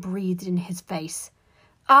him and breathed in his face.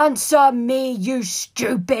 "Answer me, you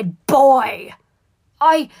stupid boy!"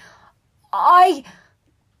 I...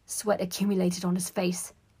 Sweat accumulated on his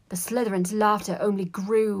face. The Slytherin's laughter only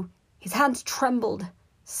grew. His hands trembled.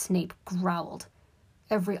 Snape growled.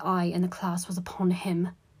 Every eye in the class was upon him.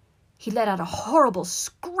 He let out a horrible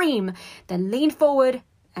scream, then leaned forward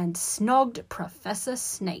and snogged Professor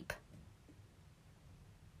Snape.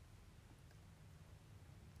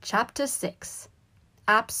 Chapter 6.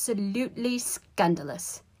 Absolutely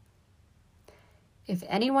Scandalous. If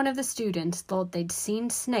any one of the students thought they'd seen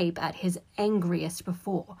Snape at his angriest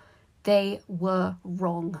before, they were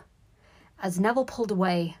wrong. As Neville pulled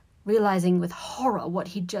away, realizing with horror what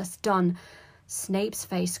he'd just done, Snape's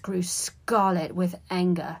face grew scarlet with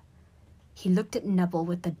anger. He looked at Neville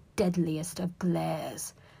with the deadliest of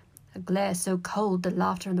glares, a glare so cold the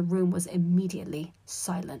laughter in the room was immediately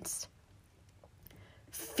silenced.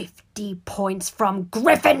 50 points from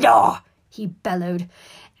Gryffindor, he bellowed,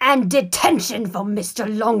 and detention for Mr.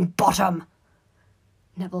 Longbottom.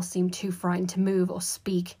 Neville seemed too frightened to move or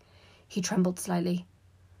speak. He trembled slightly.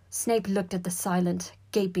 Snape looked at the silent,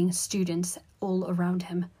 gaping students all around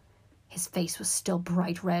him. His face was still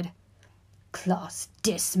bright red. "Class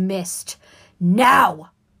dismissed.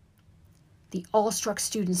 Now!" The awestruck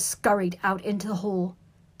students scurried out into the hall.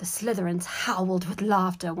 The Slytherins howled with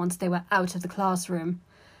laughter once they were out of the classroom.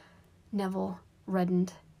 Neville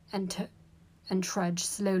reddened and trudged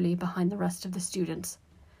slowly behind the rest of the students.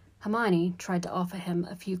 Hermione tried to offer him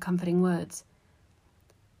a few comforting words.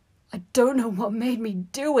 I don't know what made me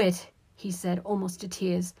do it, he said, almost to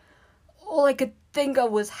tears. All I could think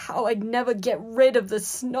of was how I'd never get rid of the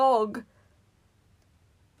snog.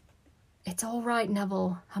 "It's all right,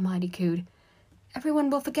 Neville," Hermione cooed. "Everyone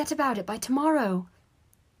will forget about it by tomorrow."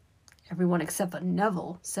 "Everyone except for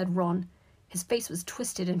Neville," said Ron. His face was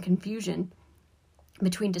twisted in confusion,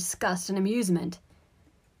 between disgust and amusement.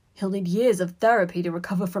 "He'll need years of therapy to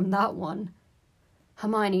recover from that one."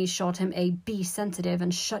 Hermione shot him a "be sensitive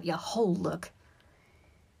and shut your hole" look.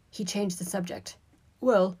 He changed the subject.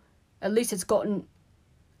 "Well, at least it's gotten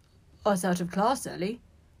us out of class early.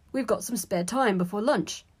 We've got some spare time before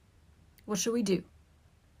lunch. What shall we do?"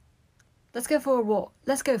 Let's go for a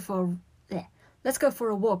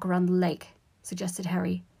walk around the lake," suggested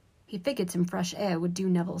Harry. He figured some fresh air would do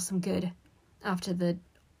Neville some good after the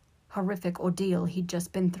horrific ordeal he'd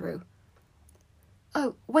just been through.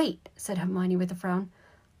 "Oh, wait," said Hermione with a frown.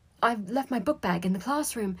 "I've left my book bag in the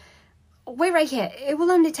classroom. Wait right here. It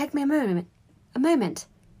will only take me a moment.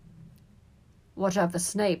 "Watch out for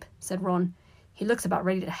Snape," said Ron. "He looks about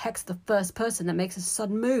ready to hex the first person that makes a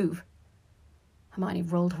sudden move." Hermione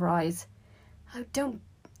rolled her eyes.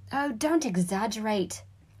 Oh, don't exaggerate."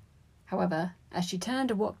 However, as she turned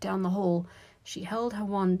to walk down the hall, she held her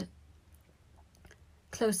wand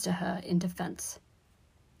close to her in defense,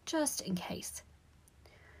 just in case.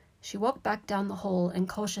 She walked back down the hall and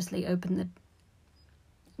cautiously opened the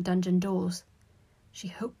dungeon doors. She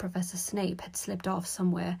hoped Professor Snape had slipped off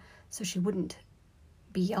somewhere so she wouldn't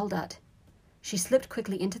be yelled at. She slipped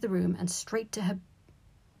quickly into the room and straight to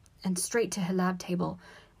her lab table,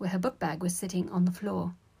 where her book bag was sitting on the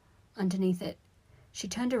floor. Underneath it, she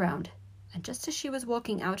turned around, and just as she was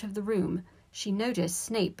walking out of the room, she noticed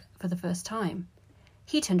Snape for the first time.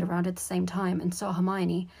 He turned around at the same time and saw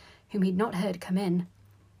Hermione, whom he'd not heard come in.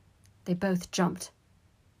 They both jumped.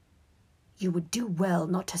 "You would do well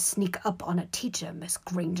not to sneak up on a teacher, Miss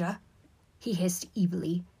Granger," he hissed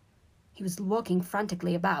evilly. He was walking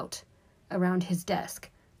frantically around his desk,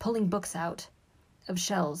 pulling books out of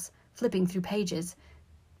shelves, flipping through pages,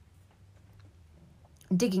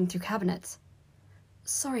 digging through cabinets.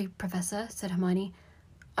 "Sorry, Professor," said Hermione.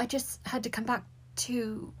 "I just had to come back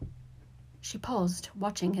to—" She paused,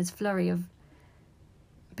 watching his flurry of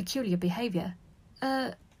peculiar behavior.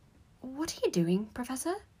 What are you doing,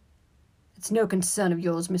 Professor?" "It's no concern of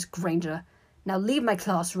yours, Miss Granger. Now leave my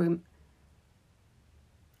classroom,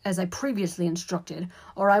 as I previously instructed,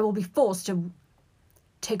 or I will be forced to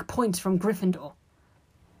take points from Gryffindor."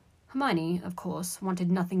 Hermione, of course, wanted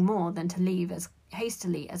nothing more than to leave as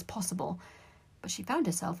hastily as possible, but she found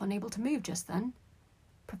herself unable to move just then.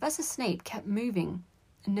 Professor Snape kept moving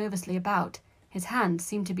nervously about. His hands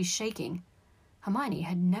seemed to be shaking. Hermione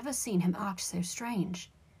had never seen him act so strange.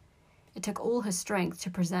 It took all her strength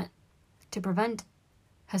to prevent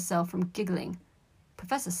herself from giggling.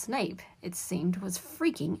 Professor Snape, it seemed, was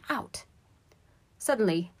freaking out.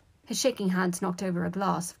 Suddenly, his shaking hands knocked over a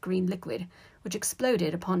glass of green liquid, which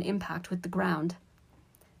exploded upon impact with the ground.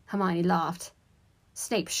 Hermione laughed.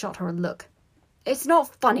 Snape shot her a look. "It's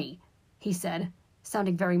not funny," he said,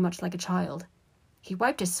 sounding very much like a child. He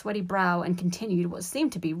wiped his sweaty brow and continued what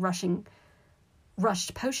seemed to be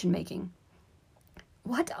rushed potion-making.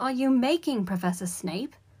 "What are you making, Professor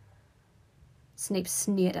Snape?" Snape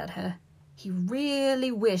sneered at her. He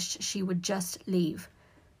really wished she would just leave,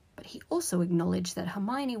 but he also acknowledged that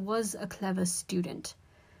Hermione was a clever student.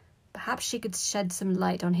 Perhaps she could shed some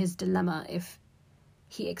light on his dilemma if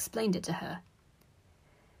he explained it to her.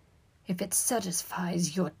 "If it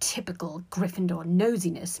satisfies your typical Gryffindor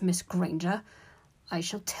nosiness, Miss Granger, I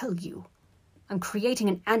shall tell you. I'm creating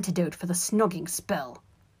an antidote for the snogging spell."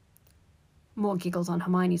 More giggles on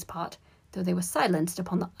Hermione's part, though they were silenced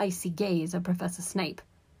upon the icy gaze of Professor Snape.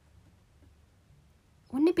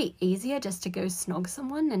 "Wouldn't it be easier just to go snog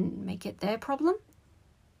someone and make it their problem?"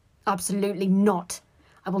 "Absolutely not.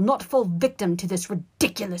 I will not fall victim to this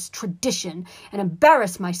ridiculous tradition and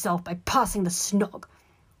embarrass myself by passing the snog.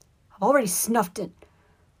 I've already suffered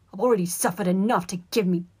enough to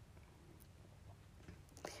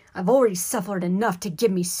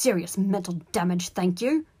give me serious mental damage, thank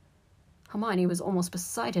you." Hermione was almost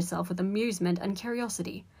beside herself with amusement and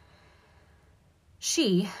curiosity.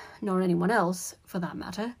 She, nor anyone else, for that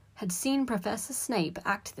matter, had seen Professor Snape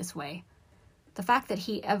act this way. The fact that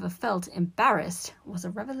he ever felt embarrassed was a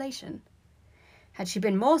revelation. Had she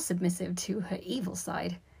been more submissive to her evil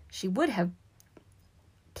side, she would have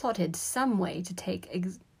plotted some way to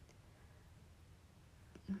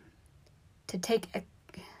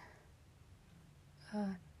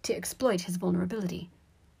exploit his vulnerability.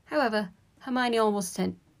 However, Hermione almost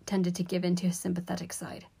tended to give in to his sympathetic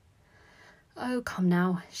side. "Oh, come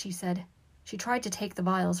now," she said. She tried to take the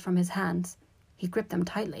vials from his hands. He gripped them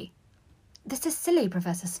tightly. "This is silly,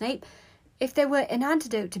 Professor Snape. If there were an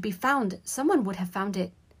antidote to be found, someone would have found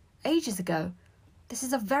it ages ago. This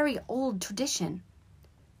is a very old tradition."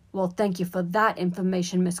 "Well, thank you for that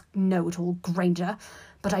information, Miss Know-it-all Granger,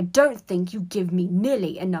 but I don't think you give me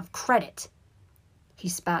nearly enough credit." He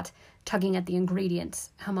spat, tugging at the ingredients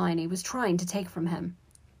Hermione was trying to take from him.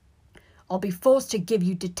 "I'll be forced to give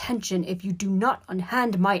you detention if you do not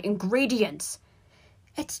unhand my ingredients."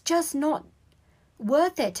 "It's just not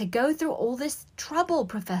worth it to go through all this trouble,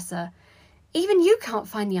 Professor. Even you can't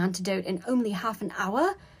find the antidote in only half an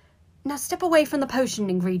hour. Now step away from the potion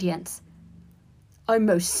ingredients." "I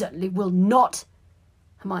most certainly will not."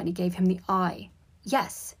 Hermione gave him the eye.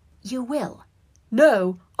 "Yes, you will."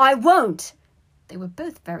 "No, I won't." They were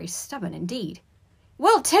both very stubborn indeed.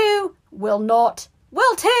 "Will too." "Will not."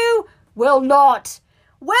 "Will too." "Will not."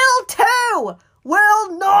 "Will too."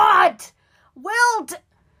 "Will not." "Will t-"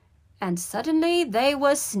 And suddenly they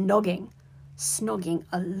were snogging. Snogging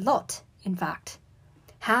a lot, in fact.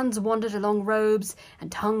 Hands wandered along robes,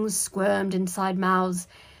 and tongues squirmed inside mouths.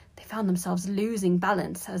 They found themselves losing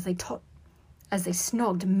balance as they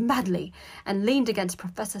snogged madly and leaned against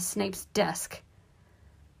Professor Snape's desk.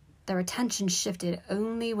 Their attention shifted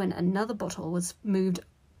only when another bottle was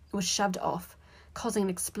shoved off, causing an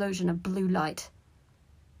explosion of blue light.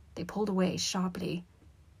 They pulled away sharply,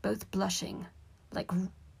 both blushing like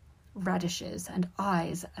radishes and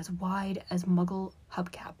eyes as wide as Muggle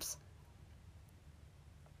hubcaps.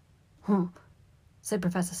 Said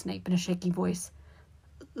Professor Snape in a shaky voice.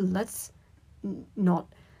 "Let's not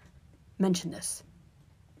mention this.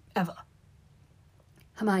 Ever."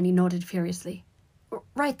 Hermione nodded furiously.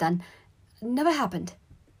 "Right then. Never happened."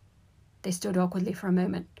 They stood awkwardly for a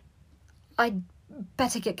moment. "I'd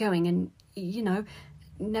better get going and,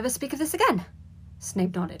 never speak of this again."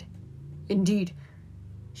 Snape nodded. "Indeed."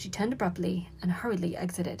 She turned abruptly and hurriedly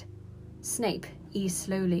exited. Snape eased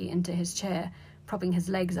slowly into his chair, propping his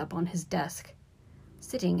legs up on his desk.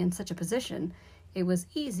 Sitting in such a position, it was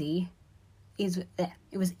easily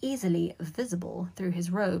visible through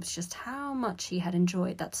his robes just how much he had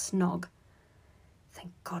enjoyed that snog.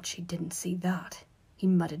 "Thank God she didn't see that," he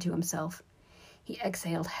muttered to himself. He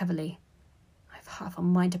exhaled heavily. "I've half a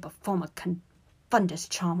mind to perform a confundus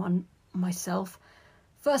charm on myself.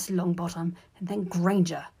 First Longbottom, and then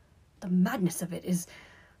Granger. The madness of it is,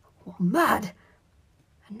 mad.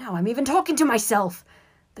 And now I'm even talking to myself.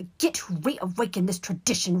 The git who reawakened this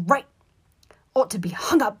tradition ought to be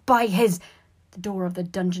hung up by his..." The door of the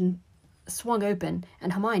dungeon swung open,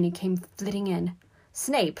 and Hermione came flitting in.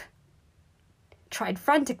 Snape tried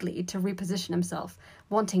frantically to reposition himself,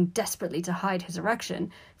 wanting desperately to hide his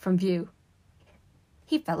erection from view.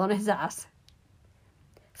 He fell on his ass.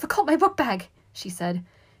 "Forgot my book bag," she said.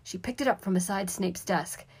 She picked it up from beside Snape's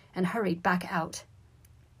desk and hurried back out.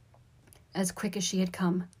 As quick as she had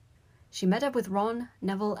come, she met up with Ron,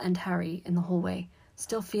 Neville, and Harry in the hallway,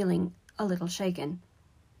 still feeling a little shaken.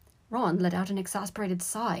 Ron let out an exasperated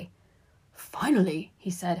sigh. "Finally," he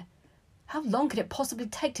said. "How long could it possibly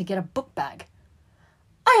take to get a book bag?"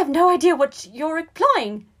 "I have no idea what you're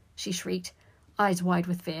implying," she shrieked, eyes wide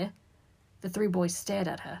with fear. The three boys stared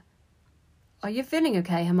at her. "Are you feeling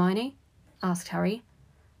okay, Hermione?" asked Harry.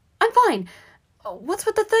 "I'm fine. What's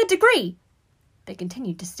with the third degree?" They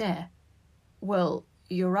continued to stare. "Well,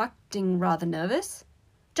 you're acting rather nervous."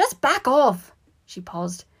 "Just back off." She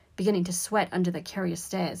paused, beginning to sweat under the curious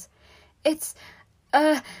stares. "It's,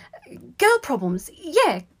 girl problems.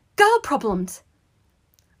 Yeah, girl problems."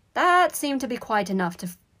 That seemed to be quite enough to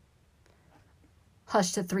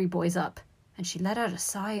hush the three boys up, and she let out a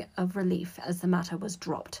sigh of relief as the matter was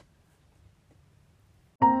dropped.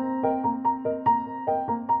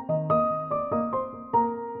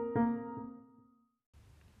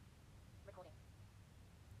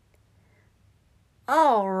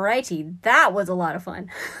 Alrighty, that was a lot of fun.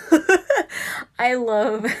 I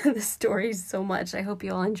love the stories so much. I hope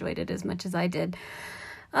you all enjoyed it as much as I did.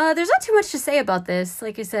 There's not too much to say about this.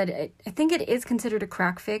 Like I said, I think it is considered a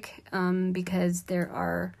crack fic, because there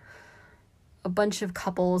are a bunch of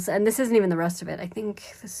couples, and this isn't even the rest of it. I think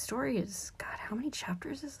the story is, God, how many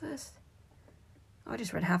chapters is this? Oh, I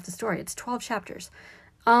just read half the story. It's 12 chapters.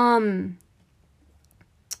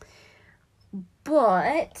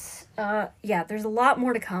 But, yeah, there's a lot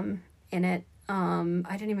more to come in it. I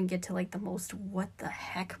didn't even get to, like, the most what the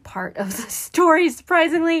heck part of the story,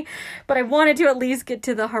 surprisingly. But I wanted to at least get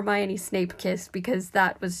to the Hermione Snape kiss, because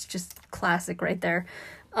that was just classic right there.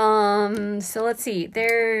 So let's see.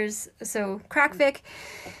 So Crackfic,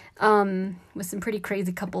 with some pretty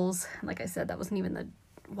crazy couples. Like I said, that wasn't even the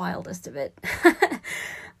wildest of it.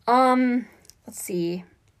 Let's see.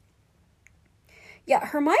 Yeah,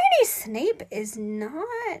 Hermione Snape is not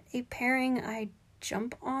a pairing I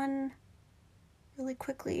jump on really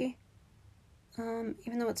quickly,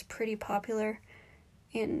 even though it's pretty popular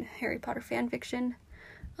in Harry Potter fan fiction.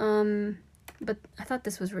 But I thought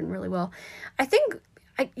this was written really well. I think,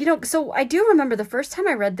 so I do remember the first time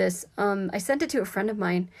I read this, I sent it to a friend of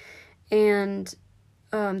mine, and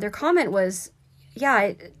their comment was,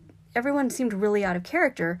 yeah, everyone seemed really out of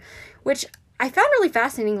character, which I found really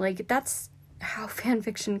fascinating. Like, that's how fan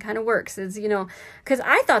fiction kind of works, is, because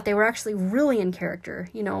I thought they were actually really in character.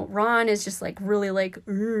 Ron is just like really like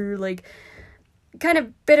kind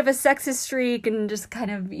of bit of a sexist streak, and just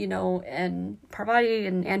kind of, and Parvati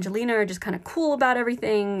and Angelina are just kind of cool about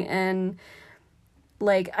everything. And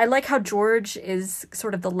like, I like how George is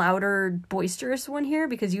sort of the louder, boisterous one here,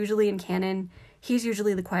 because usually in canon, he's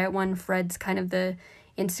usually the quiet one. Fred's kind of the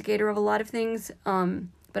instigator of a lot of things.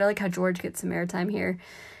 But I like how George gets some airtime here.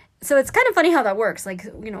 So it's kind of funny how that works. Like,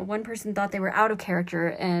 one person thought they were out of character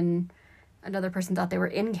and another person thought they were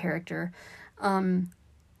in character.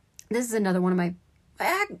 This is another one of my...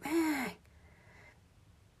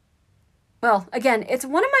 Well, again, it's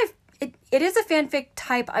one of my... It is a fanfic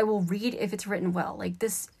type I will read if it's written well. Like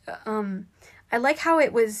this... I like how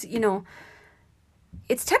it was,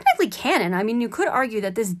 it's technically canon. I mean, you could argue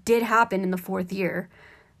that this did happen in the fourth year,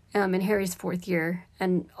 in Harry's fourth year,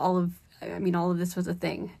 and all of this was a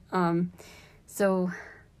thing. And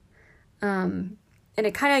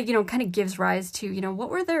it kind of gives rise to, what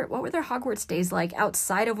were their Hogwarts days like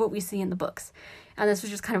outside of what we see in the books. And this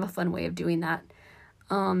was just kind of a fun way of doing that.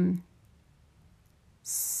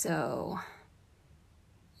 So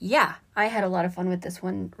yeah, I had a lot of fun with this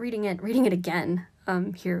one. Reading it again,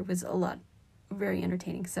 here was very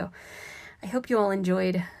entertaining. So I hope you all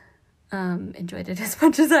enjoyed it as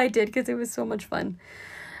much as I did, because it was so much fun.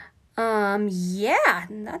 Yeah,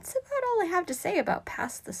 and that's about all I have to say about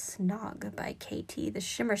Past the Snog by KT, the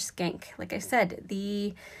Shimmer Skank. Like I said,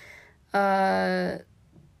 the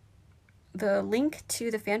link to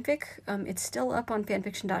the fanfic, it's still up on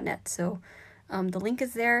fanfiction.net, so the link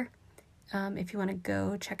is there. If you want to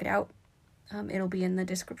go check it out, it'll be in the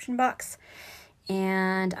description box,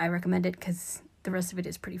 and I recommend it because the rest of it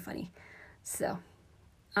is pretty funny. So,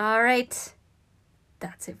 all right,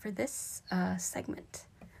 that's it for this segment.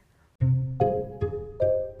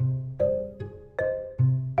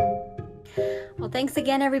 Well, thanks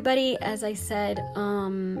again, everybody. As I said,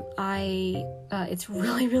 it's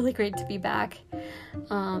really, really great to be back.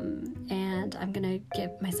 And I'm going to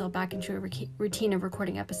get myself back into a routine of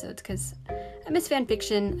recording episodes because I miss fan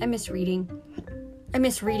fiction. I miss reading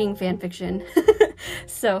fan fiction.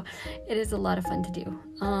 So it is a lot of fun to do.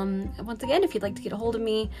 Once again, if you'd like to get a hold of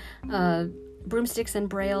me, Broomsticks and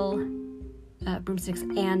Braille, Broomsticks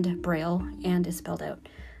and Braille, and is spelled out,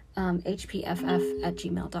 hpff@gmail.com.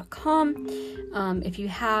 If you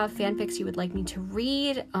have fanfics you would like me to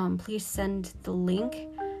read, please send the link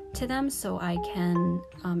to them so I can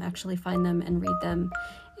actually find them and read them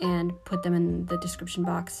and put them in the description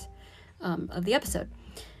box of the episode.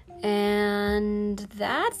 And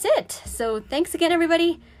that's it. So thanks again,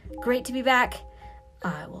 everybody. Great to be back.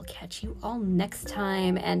 I will catch you all next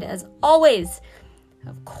time. And as always,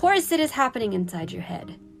 of course it is happening inside your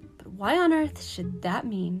head. But why on earth should that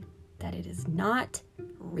mean that it is not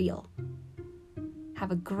real?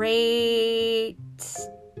 Have a great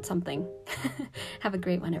something. Have a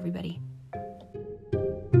great one, everybody.